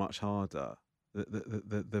so much harder.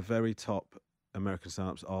 The very top American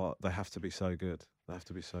stand-ups they have to be so good. They have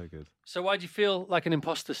to be so good. So why do you feel like an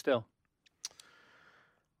imposter still?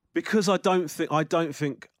 Because I don't think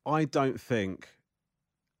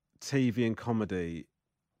TV and comedy.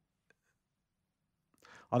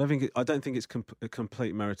 I don't think it's a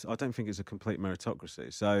complete merit. I don't think it's a complete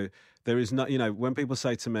meritocracy. So there is no, when people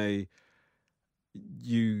say to me,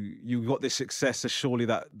 you got this success, so surely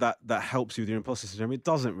that helps you with your imposter syndrome. It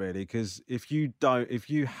doesn't really, because if you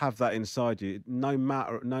have that inside you, no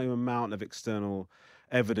amount of external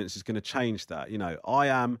evidence is going to change that.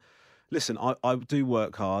 Listen, I do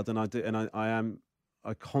work hard, and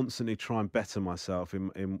I constantly try and better myself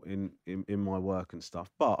in my work and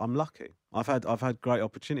stuff. But I'm lucky. I've had great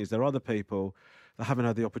opportunities. There are other people that haven't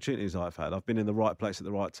had the opportunities I've had. I've been in the right place at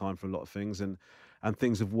the right time for a lot of things, and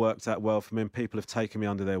things have worked out well for me. And people have taken me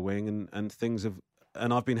under their wing, and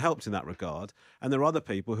I've been helped in that regard. And there are other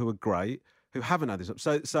people who are great who haven't had this.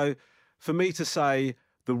 So for me to say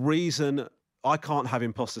the reason I can't have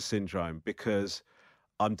imposter syndrome because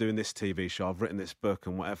I'm doing this TV show, I've written this book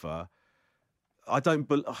and whatever,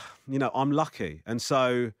 I'm lucky. And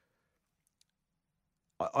so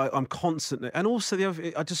I'm constantly, and also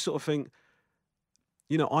I just sort of think,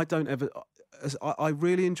 I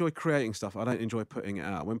really enjoy creating stuff. I don't enjoy putting it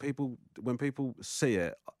out. When people see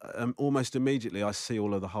it, almost immediately I see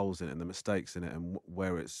all of the holes in it and the mistakes in it and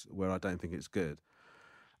where I don't think it's good.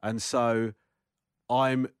 And so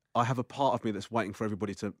I have a part of me that's waiting for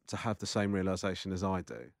everybody to have the same realization as I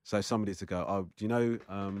do. So somebody to go, oh, do you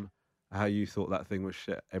know how you thought that thing was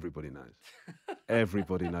shit? Everybody knows.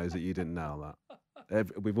 Everybody knows that you didn't nail that.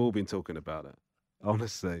 We've all been talking about it.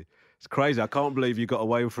 Honestly, it's crazy. I can't believe you got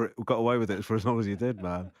away with it for as long as you did,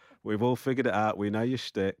 man. We've all figured it out. We know your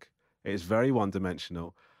shtick. It's very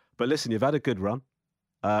one-dimensional. But listen, you've had a good run.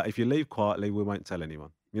 If you leave quietly, we won't tell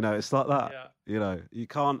anyone. It's like that. Yeah. You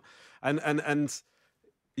can't. And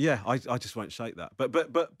yeah, I just won't shake that.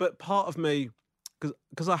 But part of me,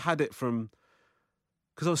 because I had it from,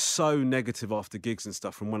 because I was so negative after gigs and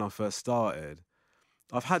stuff from when I first started.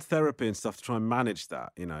 I've had therapy and stuff to try and manage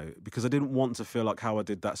that, because I didn't want to feel like how I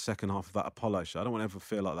did that second half of that Apollo show. I don't want to ever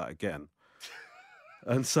feel like that again.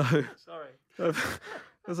 And so,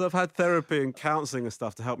 because I've had therapy and counselling and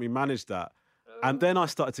stuff to help me manage that. And then I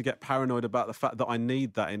started to get paranoid about the fact that I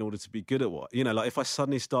need that in order to be good at what, like if I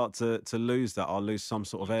suddenly start to lose that, I'll lose some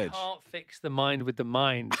sort of edge. You can't fix the mind with the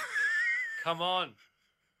mind. Come on.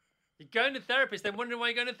 You're going to therapist, then wondering why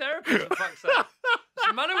you're going to therapist, for fuck's sake. What's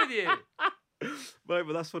the matter with you? Mate,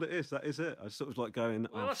 but that's what it is. That is it. I sort of like going...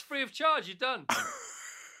 Well, that's free of charge. You're done.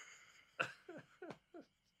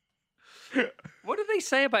 What do they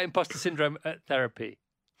say about imposter syndrome at therapy?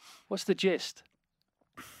 What's the gist?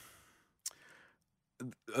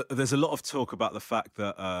 There's a lot of talk about the fact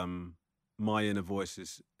that my inner voice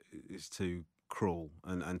is too cruel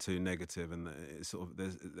and too negative, and it's sort of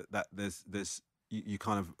there's you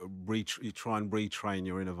kind of you try and retrain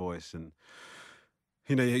your inner voice, and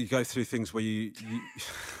you go through things where you...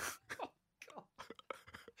 Oh, God.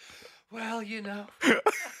 Well,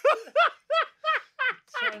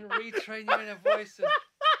 try and retrain your inner voice, and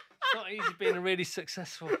it's not easy being a really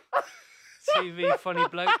successful TV funny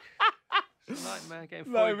bloke. It's a nightmare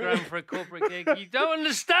getting 40 grand for a corporate gig. You don't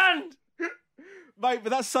understand! Mate, but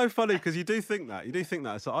that's so funny because you do think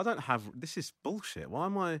that. So I don't have... This is bullshit. Why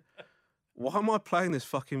am I playing this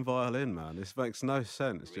fucking violin, man? This makes no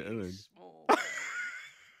sense. Really do you know what I mean? Small.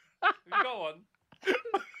 You got one?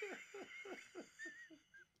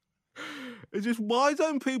 It's just, why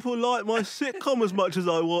don't people like my sitcom as much as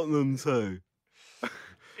I want them to?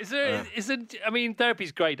 I mean,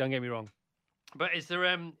 therapy's great, don't get me wrong. But is there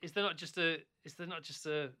not just a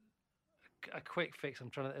quick fix? I'm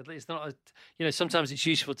trying to. It's not. Sometimes it's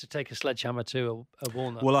useful to take a sledgehammer to a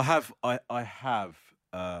walnut. Well, I have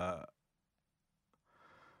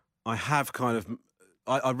kind of.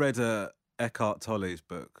 I read Eckhart Tolle's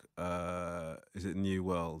book. Is it New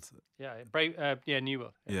World? Yeah, New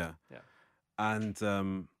World. Yeah. And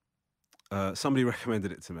somebody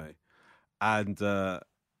recommended it to me, and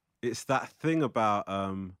it's that thing about.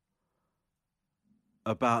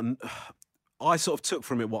 I sort of took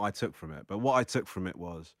from it what I took from it, but what I took from it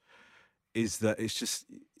is that it's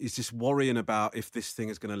just worrying about if this thing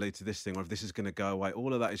is going to lead to this thing or if this is going to go away.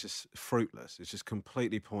 All of that is just fruitless. It's just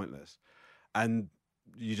completely pointless, and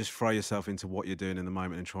you just throw yourself into what you're doing in the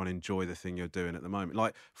moment and try and enjoy the thing you're doing at the moment.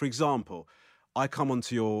 Like, for example, I come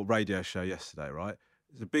onto your radio show yesterday, right?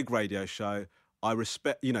 It's a big radio show. I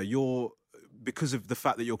respect, you're because of the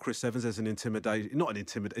fact that you're Chris Evans, there's an intimidation, not an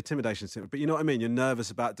intimidation, but you know what I mean? You're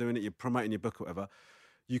nervous about doing it, you're promoting your book or whatever.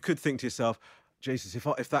 You could think to yourself, Jesus,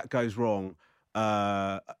 if that goes wrong,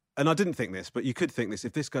 and I didn't think this, but you could think this,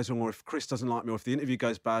 if this goes wrong, or if Chris doesn't like me, or if the interview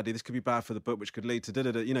goes badly, this could be bad for the book, which could lead to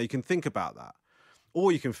da-da-da. You know, you can think about that.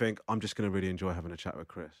 Or you can think, I'm just going to really enjoy having a chat with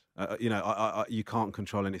Chris. You know, you can't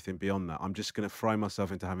control anything beyond that. I'm just going to throw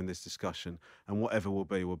myself into having this discussion, and whatever will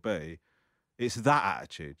be, will be. It's that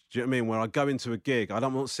attitude. Do you know what I mean? Where I go into a gig,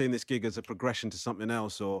 I'm not seeing this gig as a progression to something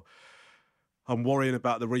else, or I'm worrying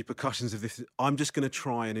about the repercussions of this. I'm just going to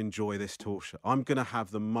try and enjoy this tour show. I'm going to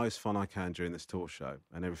have the most fun I can during this tour show,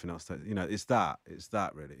 and everything else. You know, it's that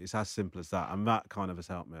really. It's as simple as that, and that kind of has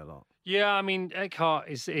helped me a lot. Yeah, I mean, Eckhart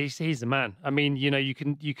he's the man. I mean, you know, you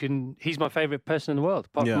can. He's my favourite person in the world,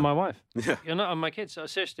 apart from my wife. Yeah, you're not, and my kids.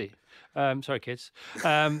 Seriously, sorry, kids.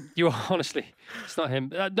 You are honestly, it's not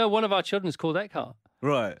him. No, one of our children's called Eckhart.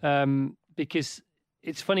 Right. Because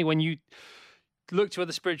it's funny when you look to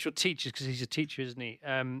other spiritual teachers, because he's a teacher, isn't he?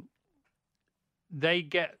 They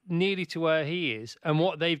get nearly to where he is, and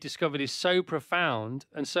what they've discovered is so profound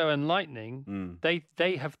and so enlightening.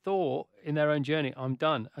 They have thought in their own journey, I'm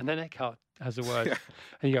done. And then Eckhart has a word,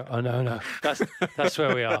 and you go, oh no, that's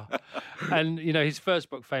where we are. And you know, his first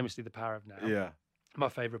book, famously, The Power of Now. Yeah. My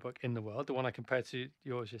favourite book in the world, the one I compared to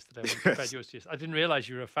yours yesterday. I didn't realise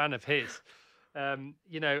you were a fan of his.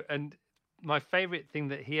 You know, and my favourite thing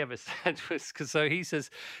that he ever said was, he says,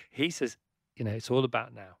 you know, it's all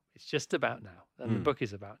about now. It's just about now. And the book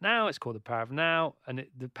is about now. It's called The Power of Now. And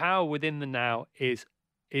the power within the now is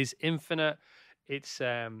infinite. It's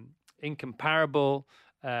incomparable.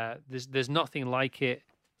 There's nothing like it.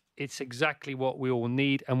 It's exactly what we all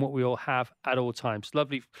need and what we all have at all times.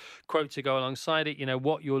 Lovely quote to go alongside it. You know,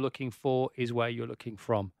 what you're looking for is where you're looking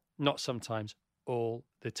from. Not sometimes, all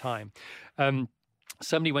the time.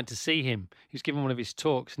 Somebody went to see him. He was giving one of his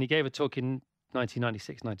talks, and he gave a talk in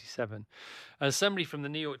 1996, 97. Somebody from the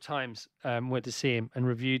New York Times went to see him and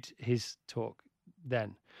reviewed his talk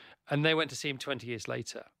then. And they went to see him 20 years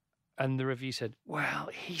later. And the review said, well,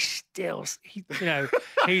 he's still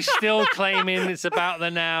claiming it's about the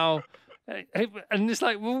now. And it's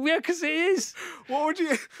like, well, yeah, because it is. What would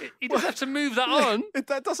you... He doesn't have to move that on.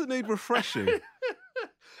 That doesn't need refreshing.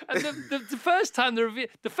 And the first time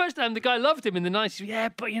the guy loved him in the 90s, yeah,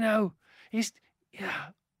 but you know,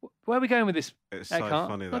 where are we going with this? It's Eckhart? so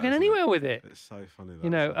funny. Not going anywhere with it. It's so funny. You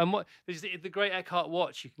know, and what there's the great Eckhart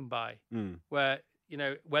watch you can buy, where you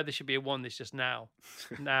know where there should be a one, there's just now.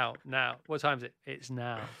 What time is it? It's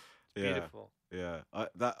now. It's beautiful. Yeah,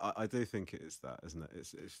 I do think it is that, isn't it?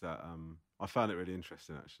 It's that. I found it really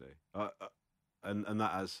interesting actually, and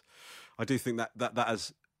that as I do think that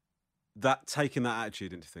as. That taking that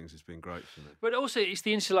attitude into things has been great for me. But also, it's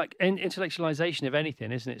the intellectualization of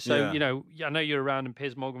anything, isn't it? So, you know, I know you're around, and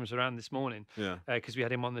Piers Morgan was around this morning because we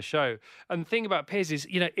had him on the show. And the thing about Piers is,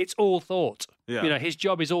 you know, it's all thought. Yeah. You know, his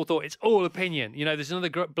job is all thought. It's all opinion. You know, there's another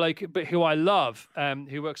bloke who I love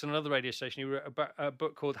who works on another radio station. He wrote a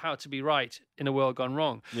book called How to Be Right in a World Gone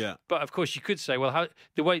Wrong. Yeah. But of course, you could say, well,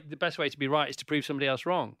 the best way to be right is to prove somebody else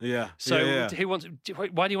wrong. Yeah. So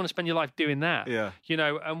why do you want to spend your life doing that? Yeah. You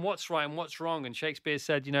know, and what's right and what's wrong? And Shakespeare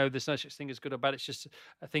said, you know, there's no such thing as good or bad. It's just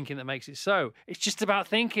a thinking that makes it so. It's just about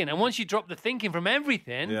thinking. And once you drop the thinking from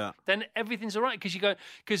everything, then everything's all right.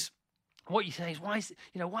 Because what you say is, why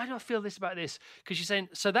do I feel this about this? Because you're saying,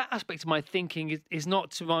 so that aspect of my thinking is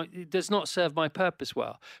not it does not serve my purpose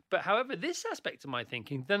well. But however, this aspect of my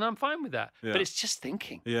thinking, then I'm fine with that. Yeah. But it's just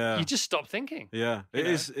thinking. Yeah. You just stop thinking. Yeah.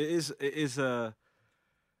 It's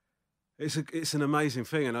an amazing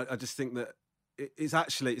thing. And I just think that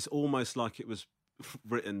it's almost like it was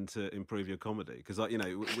written to improve your comedy. Because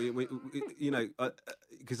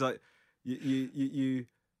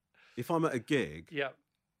if I'm at a gig,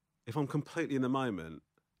 if I'm completely in the moment,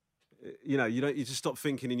 you know, you just stop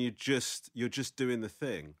thinking and you're just doing the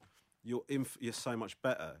thing. You're so much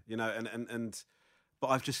better, you know. But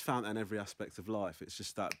I've just found that in every aspect of life. It's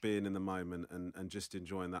just that being in the moment and just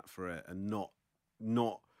enjoying that for it, and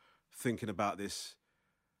not thinking about this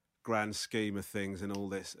grand scheme of things and all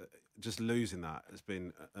this. Just losing that has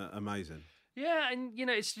been amazing. Yeah, and, you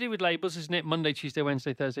know, it's to do with labels, isn't it? Monday, Tuesday,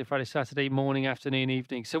 Wednesday, Thursday, Friday, Saturday, morning, afternoon,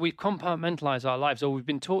 evening. So we've compartmentalised our lives, or we've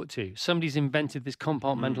been taught to. Somebody's invented this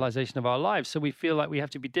compartmentalisation of our lives, so we feel like we have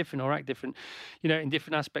to be different or act different, you know, in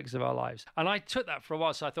different aspects of our lives. And I took that for a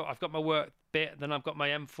while, so I thought, I've got my work bit, then I've got my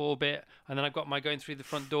M4 bit, and then I've got my going through the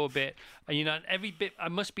front door bit. And, you know, and every bit, I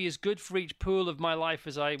must be as good for each pool of my life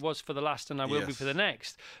as I was for the last, and I will be for the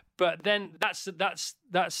next. But then that's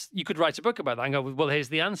you could write a book about that and go, well, here's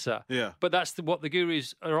the answer. Yeah. But that's what the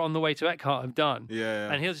gurus are on the way to Eckhart have done.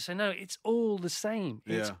 Yeah. And he'll just say, no, it's all the same.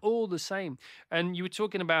 It's all the same. And you were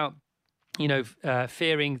talking about, you know,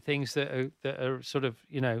 fearing things that are sort of,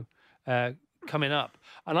 you know, coming up.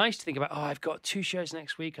 And I used to think about, I've got 2 shows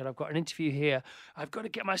next week and I've got an interview here. I've got to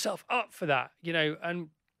get myself up for that, you know, and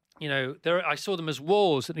you know, I saw them as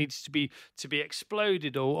walls that needed to be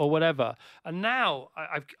exploded or whatever. And now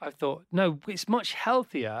I've thought, no, it's much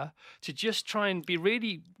healthier to just try and be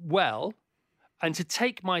really well and to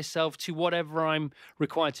take myself to whatever I'm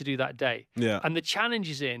required to do that day. Yeah. And the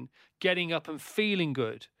challenge is in getting up and feeling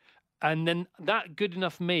good. And then that good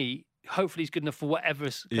enough me, hopefully, is good enough for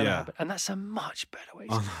whatever's going to happen. And that's a much better way.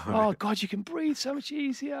 Oh, God, you can breathe so much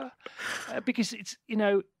easier. Because it's, you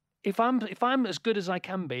know, if I'm as good as I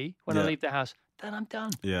can be when I leave the house, then I'm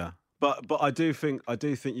done. Yeah. But I do think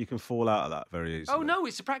you can fall out of that very easily. Oh, no,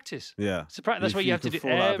 it's a practice. Yeah. It's a practice. That's what you have to do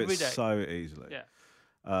fall out of every it day. so easily.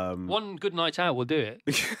 Yeah. One good night out will do it.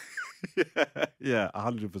 Yeah,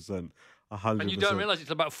 100%. 100%. And you don't realise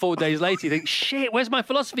it's about 4 days later. You think, shit, where's my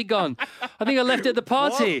philosophy gone? I think I left it at the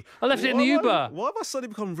party. I left it in the Uber. Why have I suddenly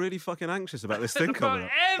become really fucking anxious about this thing coming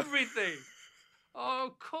About up? everything. Oh,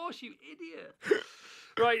 of course, you idiot.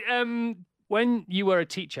 Right. When you were a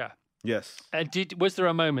teacher, Yes. Was there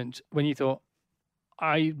a moment when you thought,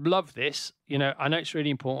 I love this, you know, I know it's really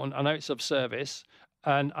important, I know it's of service,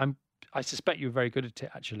 and I suspect you're very good at it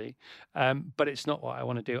actually, but it's not what I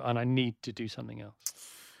want to do, and I need to do something else.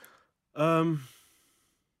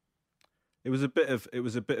 It was a bit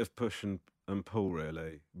of push and pull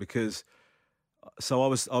really, because so I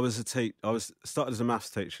was started as a maths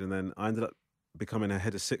teacher, and then I ended up becoming a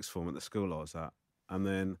head of sixth form at the school I was at. And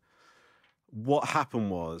then what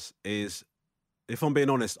happened is, if I'm being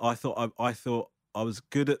honest, I thought I was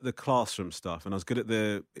good at the classroom stuff, and I was good at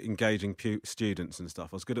the engaging students and stuff.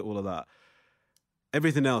 I was good at all of that.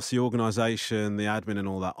 Everything else, the organisation, the admin and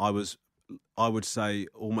all that, I would say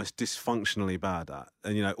almost dysfunctionally bad at.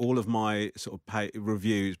 And, you know, all of my sort of pay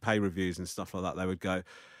reviews and stuff like that, they would go,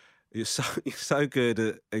 you're so good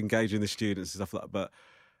at engaging the students and stuff like that, but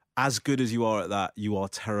as good as you are at that, you are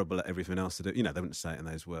terrible at everything else to do. You know, they wouldn't say it in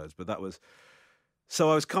those words, but that was...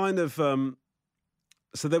 So I was kind of...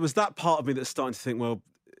 so there was that part of me that's starting to think, well,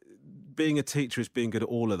 being a teacher is being good at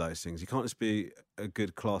all of those things. You can't just be a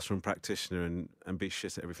good classroom practitioner and be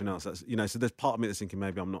shit at everything else. That's, you know, so there's part of me that's thinking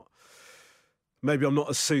maybe I'm not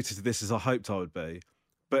as suited to this as I hoped I would be.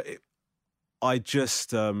 But I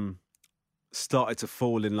just started to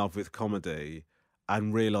fall in love with comedy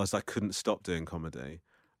and realised I couldn't stop doing comedy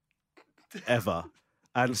ever.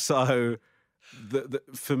 And so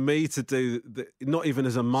for me to do not even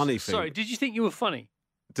as a money thing. Sorry, did you think you were funny?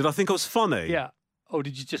 Did I think I was funny? Yeah. Or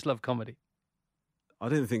did you just love comedy? I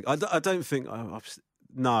don't think I don't think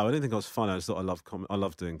no, I don't think I was funny. I just thought I love comedy. I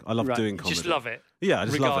love doing comedy. Just love it. Yeah, I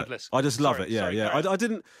just regardless. love it. I just love it. Yeah, sorry, yeah.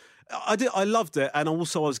 I loved it, and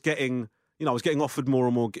also I was getting offered more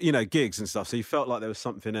and more, you know, gigs and stuff. So you felt like there was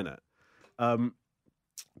something in it.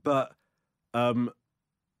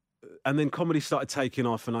 And then comedy started taking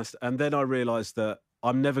off, and then I realised that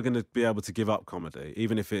I'm never going to be able to give up comedy,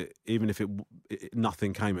 even if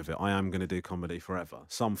nothing came of it. I am going to do comedy forever,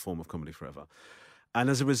 some form of comedy forever. And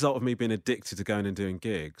as a result of me being addicted to going and doing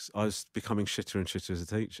gigs, I was becoming shitter and shitter as a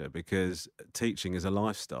teacher, because teaching is a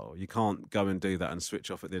lifestyle. You can't go and do that and switch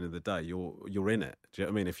off at the end of the day. You're in it. Do you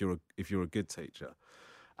know what I mean? If you're a good teacher.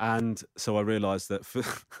 And so I realised that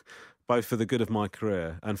both for the good of my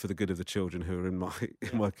career and for the good of the children who are in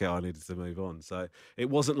my care, I needed to move on. So it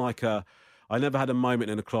wasn't like I never had a moment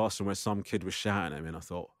in a classroom where some kid was shouting at me and I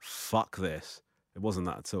thought, fuck this. It wasn't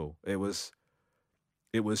that at all. It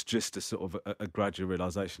was just a sort of a gradual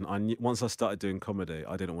realisation. Once I started doing comedy,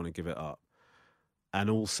 I didn't want to give it up. And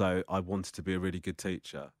also, I wanted to be a really good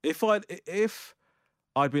teacher. If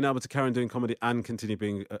I'd been able to carry on doing comedy and continue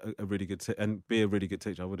being a really good and be a really good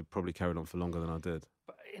teacher, I would have probably carried on for longer than I did.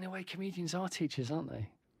 But in a way, comedians are teachers, aren't they?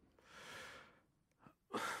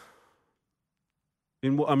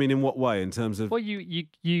 In what way? In terms of... Well, you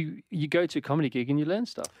go to a comedy gig and you learn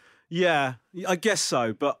stuff. Yeah, I guess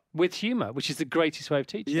so, but... With humour, which is the greatest way of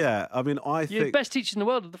teaching. Yeah, I mean, I think... The best teachers in the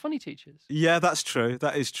world are the funny teachers. Yeah, that's true.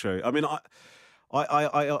 That is true. I mean,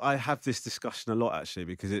 I have this discussion a lot, actually,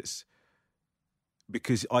 because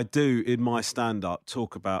I do, in my stand-up,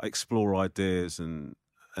 talk about, explore ideas and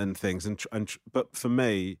things. But for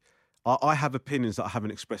me, I have opinions that I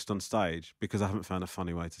haven't expressed on stage because I haven't found a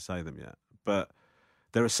funny way to say them yet. But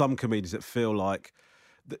There are some comedians that feel like,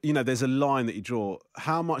 there's a line that you draw.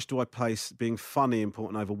 How much do I place being funny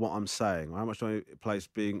important over what I'm saying? Or how much do I place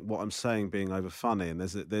what I'm saying being over funny? And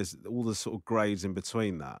there's all the sort of grades in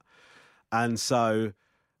between that. And so,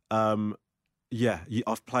 I've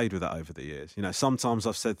played with that over the years. Sometimes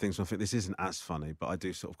I've said things and I think this isn't as funny, but I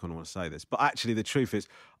do sort of kind of want to say this. But actually, the truth is,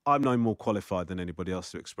 I'm no more qualified than anybody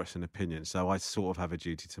else to express an opinion. So I sort of have a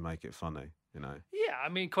duty to make it funny, Yeah, I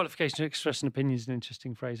mean, qualification to express an opinion is an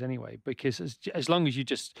interesting phrase anyway, because as long as you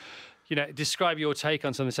just, describe your take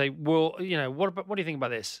on something, say, well, what do you think about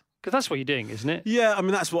this? Because that's what you're doing, isn't it? Yeah, I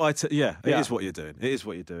mean, that's what it is what you're doing. It is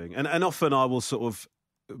what you're doing. And often I will sort of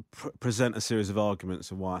present a series of arguments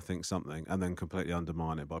of why I think something and then completely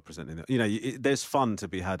undermine it by presenting it. There's fun to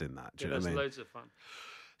be had in that. Do you know what I mean? There's loads of fun.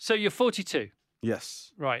 So you're 42.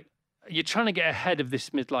 Yes. Right. You're trying to get ahead of this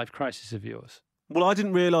midlife crisis of yours. Well, I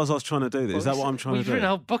didn't realise I was trying to do this. Is that what I'm trying to do? You've written a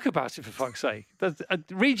whole book about it, for fuck's sake.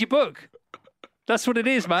 Read your book. That's what it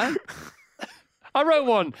is, man. I wrote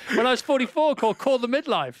one when I was 44 called Call the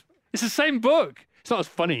Midlife. It's the same book. It's not as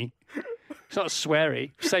funny. It's not as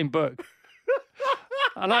sweary. Same book.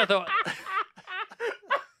 And I thought...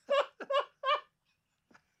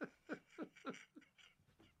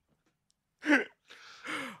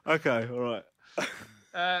 Okay, all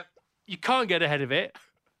right. You can't get ahead of it.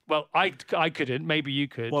 Well, I couldn't. Maybe you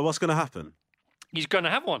could. Well, what's going to happen? He's going to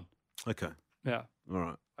have one. Okay. Yeah. All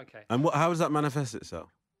right. Okay. And how does that manifest itself?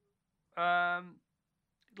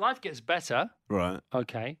 Life gets better. Right.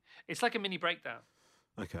 Okay. It's like a mini breakdown.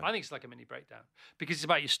 Okay. I think it's like a mini breakdown because it's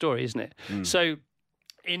about your story, isn't it? Mm. So,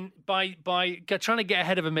 by trying to get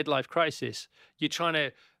ahead of a midlife crisis, you're trying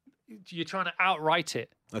to outright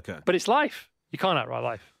it. Okay. But it's life. You can't outright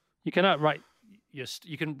life. You can outright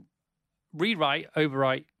you can rewrite,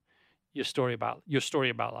 overwrite your story about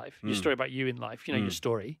life, your story about you in life. Your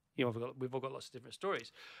story. We've all got lots of different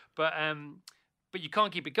stories, but you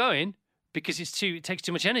can't keep it going because it takes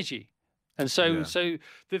too much energy. And so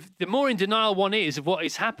the more in denial one is of what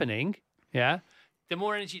is happening, the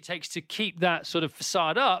more energy it takes to keep that sort of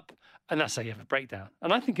facade up, and that's how you have a breakdown.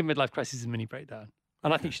 And I think a midlife crisis is a mini breakdown,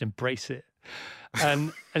 and I think you should embrace it.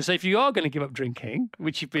 And so if you are going to give up drinking,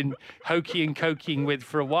 which you've been hokey and coking with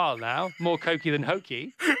for a while now, more cokey than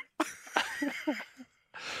hokey.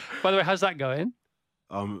 By the way, how's that going?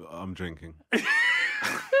 I'm drinking.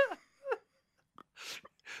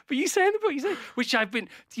 But you say in the book, which I've been,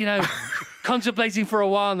 contemplating for a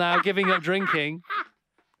while now, giving up drinking.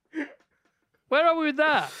 Where are we with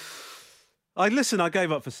that? I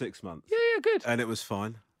gave up for 6 months. Yeah, good. And it was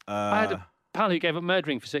fine. I had a pal who gave up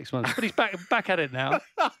murdering for 6 months, but he's back at it now.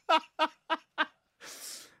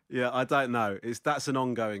 Yeah, I don't know. That's an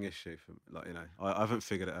ongoing issue for me. I haven't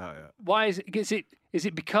figured it out yet. Why is it? Is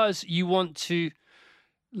it because you want to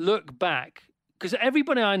look back? Because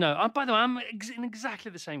everybody I know, by the way, I'm in exactly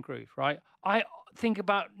the same groove, right? I think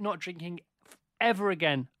about not drinking ever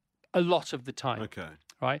again a lot of the time. Okay.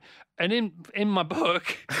 Right? And in my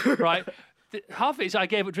book, right, half of it is I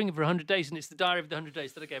gave up drinking for 100 days, and it's the diary of the 100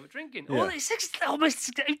 days that I gave up drinking. Yeah. Well, it's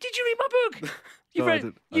almost... Did you read my book?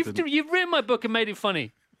 You've written my book and made it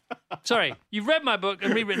funny. Sorry, you've read my book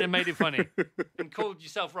and rewritten and made it funny and called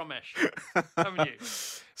yourself Ramesh, haven't you?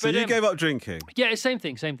 So you gave up drinking? Yeah, same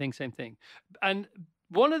thing. And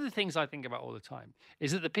one of the things I think about all the time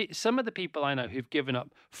is that some of the people I know who've given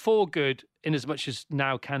up for good, in as much as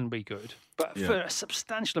now can be good, but for a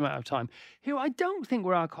substantial amount of time, who I don't think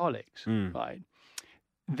were alcoholics, right?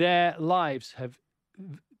 Their lives have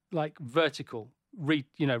vertical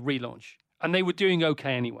relaunch, and they were doing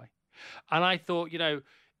okay anyway. And I thought,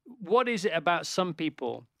 what is it about some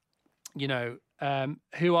people, who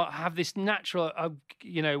have this natural,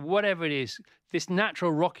 whatever it is, this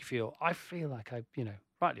natural rocket fuel? I feel like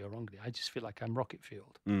rightly or wrongly, I just feel like I'm rocket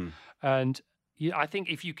fueled. And I think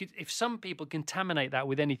if some people contaminate that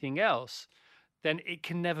with anything else, then it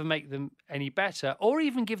can never make them any better or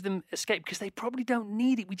even give them escape because they probably don't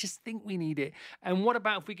need it. We just think we need it. And what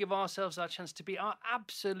about if we give ourselves our chance to be our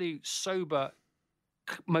absolute sober,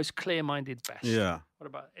 most clear-minded best? Yeah. What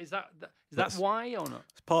about is that why or not?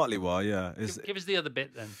 It's partly why. Yeah. Give us the other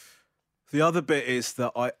bit then. The other bit is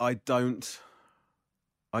that I don't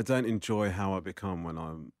enjoy how I become when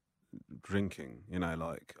I'm drinking.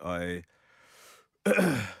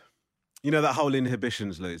 That whole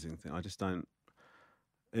inhibitions losing thing. I just don't.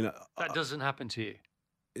 That doesn't happen to you.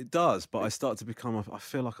 It does, but I start to become. I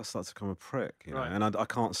feel like I start to become a prick, right. And I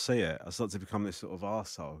can't see it. I start to become this sort of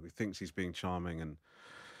arsehole who thinks he's being charming,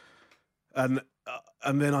 and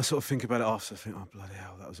then I sort of think about it after. I think, oh bloody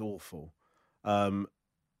hell, that was awful, and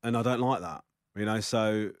I don't like that,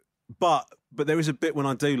 So but there is a bit when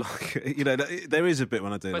I do like it. You know, there is a bit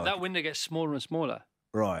when I do But like that it. window gets smaller and smaller.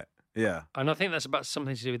 Right. Yeah. And I think that's about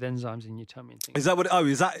something to do with enzymes in your tummy and things. Is that what? Oh,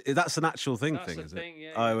 that's an actual thing. That's a Is thing, it?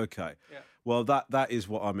 yeah, Oh, yeah. okay. Yeah. Well, that is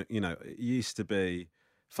what I'm. You know, it used to be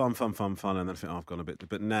fun, and then I think I've gone a bit.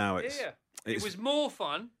 But now it's. Yeah. It It's, was more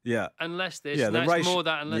fun yeah. and less this. Yeah. Now it's more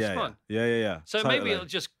that and less yeah, fun. Yeah. So totally. maybe it'll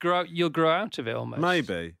just grow. You'll grow out of it almost.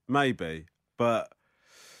 Maybe, but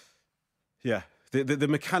yeah. The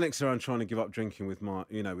mechanics around trying to give up drinking with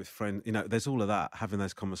with friends, there's all of that, having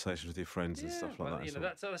those conversations with your friends and stuff like that. You know,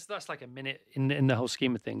 that's like a minute in the whole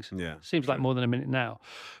scheme of things. Yeah, seems like more than a minute now,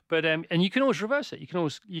 but and you can always reverse it. You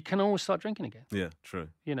can always start drinking again. Yeah, true.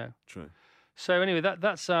 You know, true. So anyway,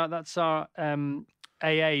 that's our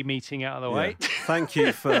AA meeting out of the way. Thank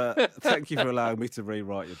you for allowing me to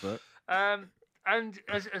rewrite your book. And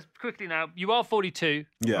as quickly now, you are 42,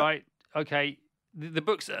 right? Okay. The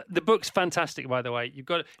book's fantastic, by the way. You've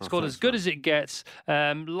got it's called As Good as It Gets.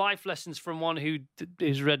 Life lessons from one who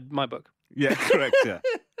has read my book. Yeah, correct. Yeah,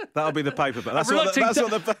 that'll be the paperback. That's A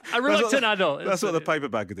reluctant adult. That's what the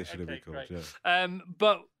paperback edition will be called. Great. Yeah.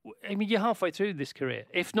 But I mean, you're halfway through this career.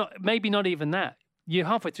 If not, maybe not even that. You're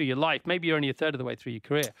halfway through your life. Maybe you're only a third of the way through your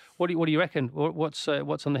career. What do you reckon? What's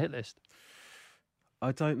on the hit list?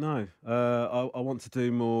 I don't know. I want to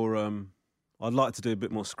do more. I'd like to do a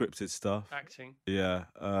bit more scripted stuff. Acting. Yeah.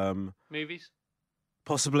 Movies.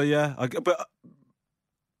 Possibly, yeah.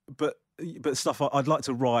 But stuff I'd like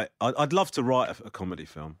to write. I'd love to write a comedy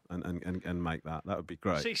film and make that. That would be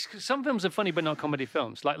great. See, some films are funny, but not comedy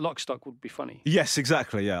films. Like Lock, Stock would be funny. Yes,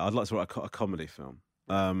 exactly. Yeah, I'd like to write a comedy film.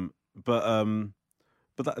 But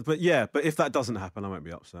if that doesn't happen, I won't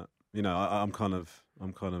be upset. You know, I'm kind of.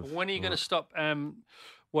 When are you going to stop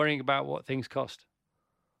worrying about what things cost?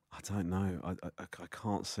 I don't know. I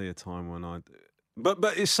can't see a time when I. But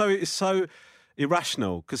it's so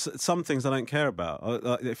irrational because some things I don't care about.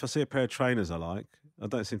 If I see a pair of trainers I like, I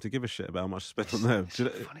don't seem to give a shit about how much I spend on them.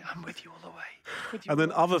 Funny, I'm with you all the way. And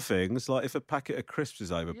then other things, like if a packet of crisps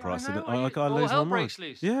is overpriced, I lose my mind.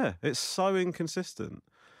 Loose. Yeah, it's so inconsistent.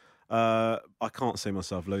 I can't see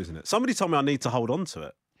myself losing it. Somebody told me I need to hold on to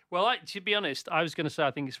it. Well, to be honest, I was going to say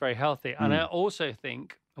I think it's very healthy, and I also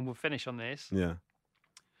think, and we'll finish on this. Yeah.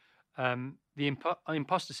 The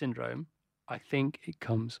imposter syndrome, I think it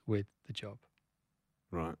comes with the job.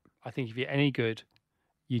 Right. I think if you're any good,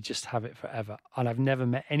 you just have it forever. And I've never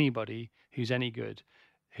met anybody who's any good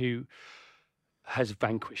who has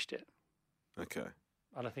vanquished it. Okay.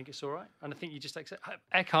 And I think it's all right. And I think you just accept.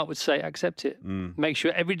 Eckhart would say, accept it. Make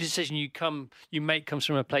sure every decision you make comes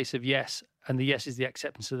from a place of yes. And the yes is the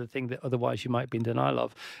acceptance of the thing that otherwise you might be in denial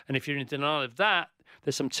of. And if you're in denial of that,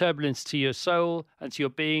 there's some turbulence to your soul and to your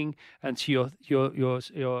being and to your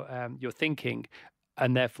thinking.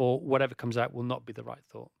 And therefore, whatever comes out will not be the right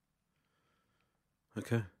thought.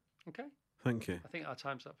 Okay. Okay. Thank you. I think our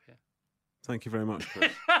time's up here. Thank you very much,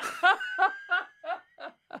 Chris.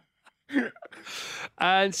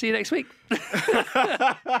 And see you next week. Okay.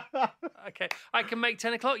 I can make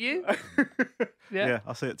 10 o'clock, you? Yeah,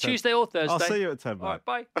 I'll see you at 10. Tuesday or Thursday. I'll see you at 10, mate. All right,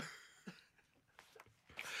 bye.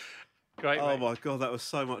 Great, Oh, mate. my God, that was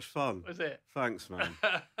so much fun. Was it? Thanks, man.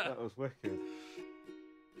 That was wicked.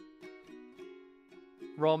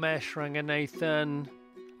 Romesh Ranganathan.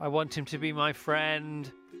 I want him to be my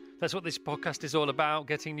friend. That's what this podcast is all about,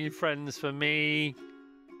 getting new friends for me.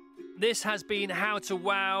 This has been How to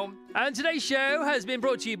Wow. And today's show has been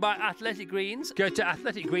brought to you by Athletic Greens. Go to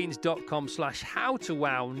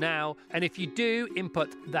athleticgreens.com/howtowow now. And if you do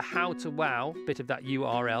input the How to Wow bit of that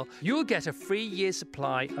URL, you'll get a free year's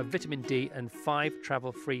supply of vitamin D and 5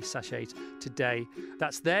 travel-free sachets today.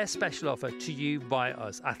 That's their special offer to you via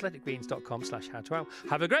us. athleticgreens.com/howtowow.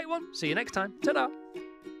 Have a great one. See you next time. Ta-da.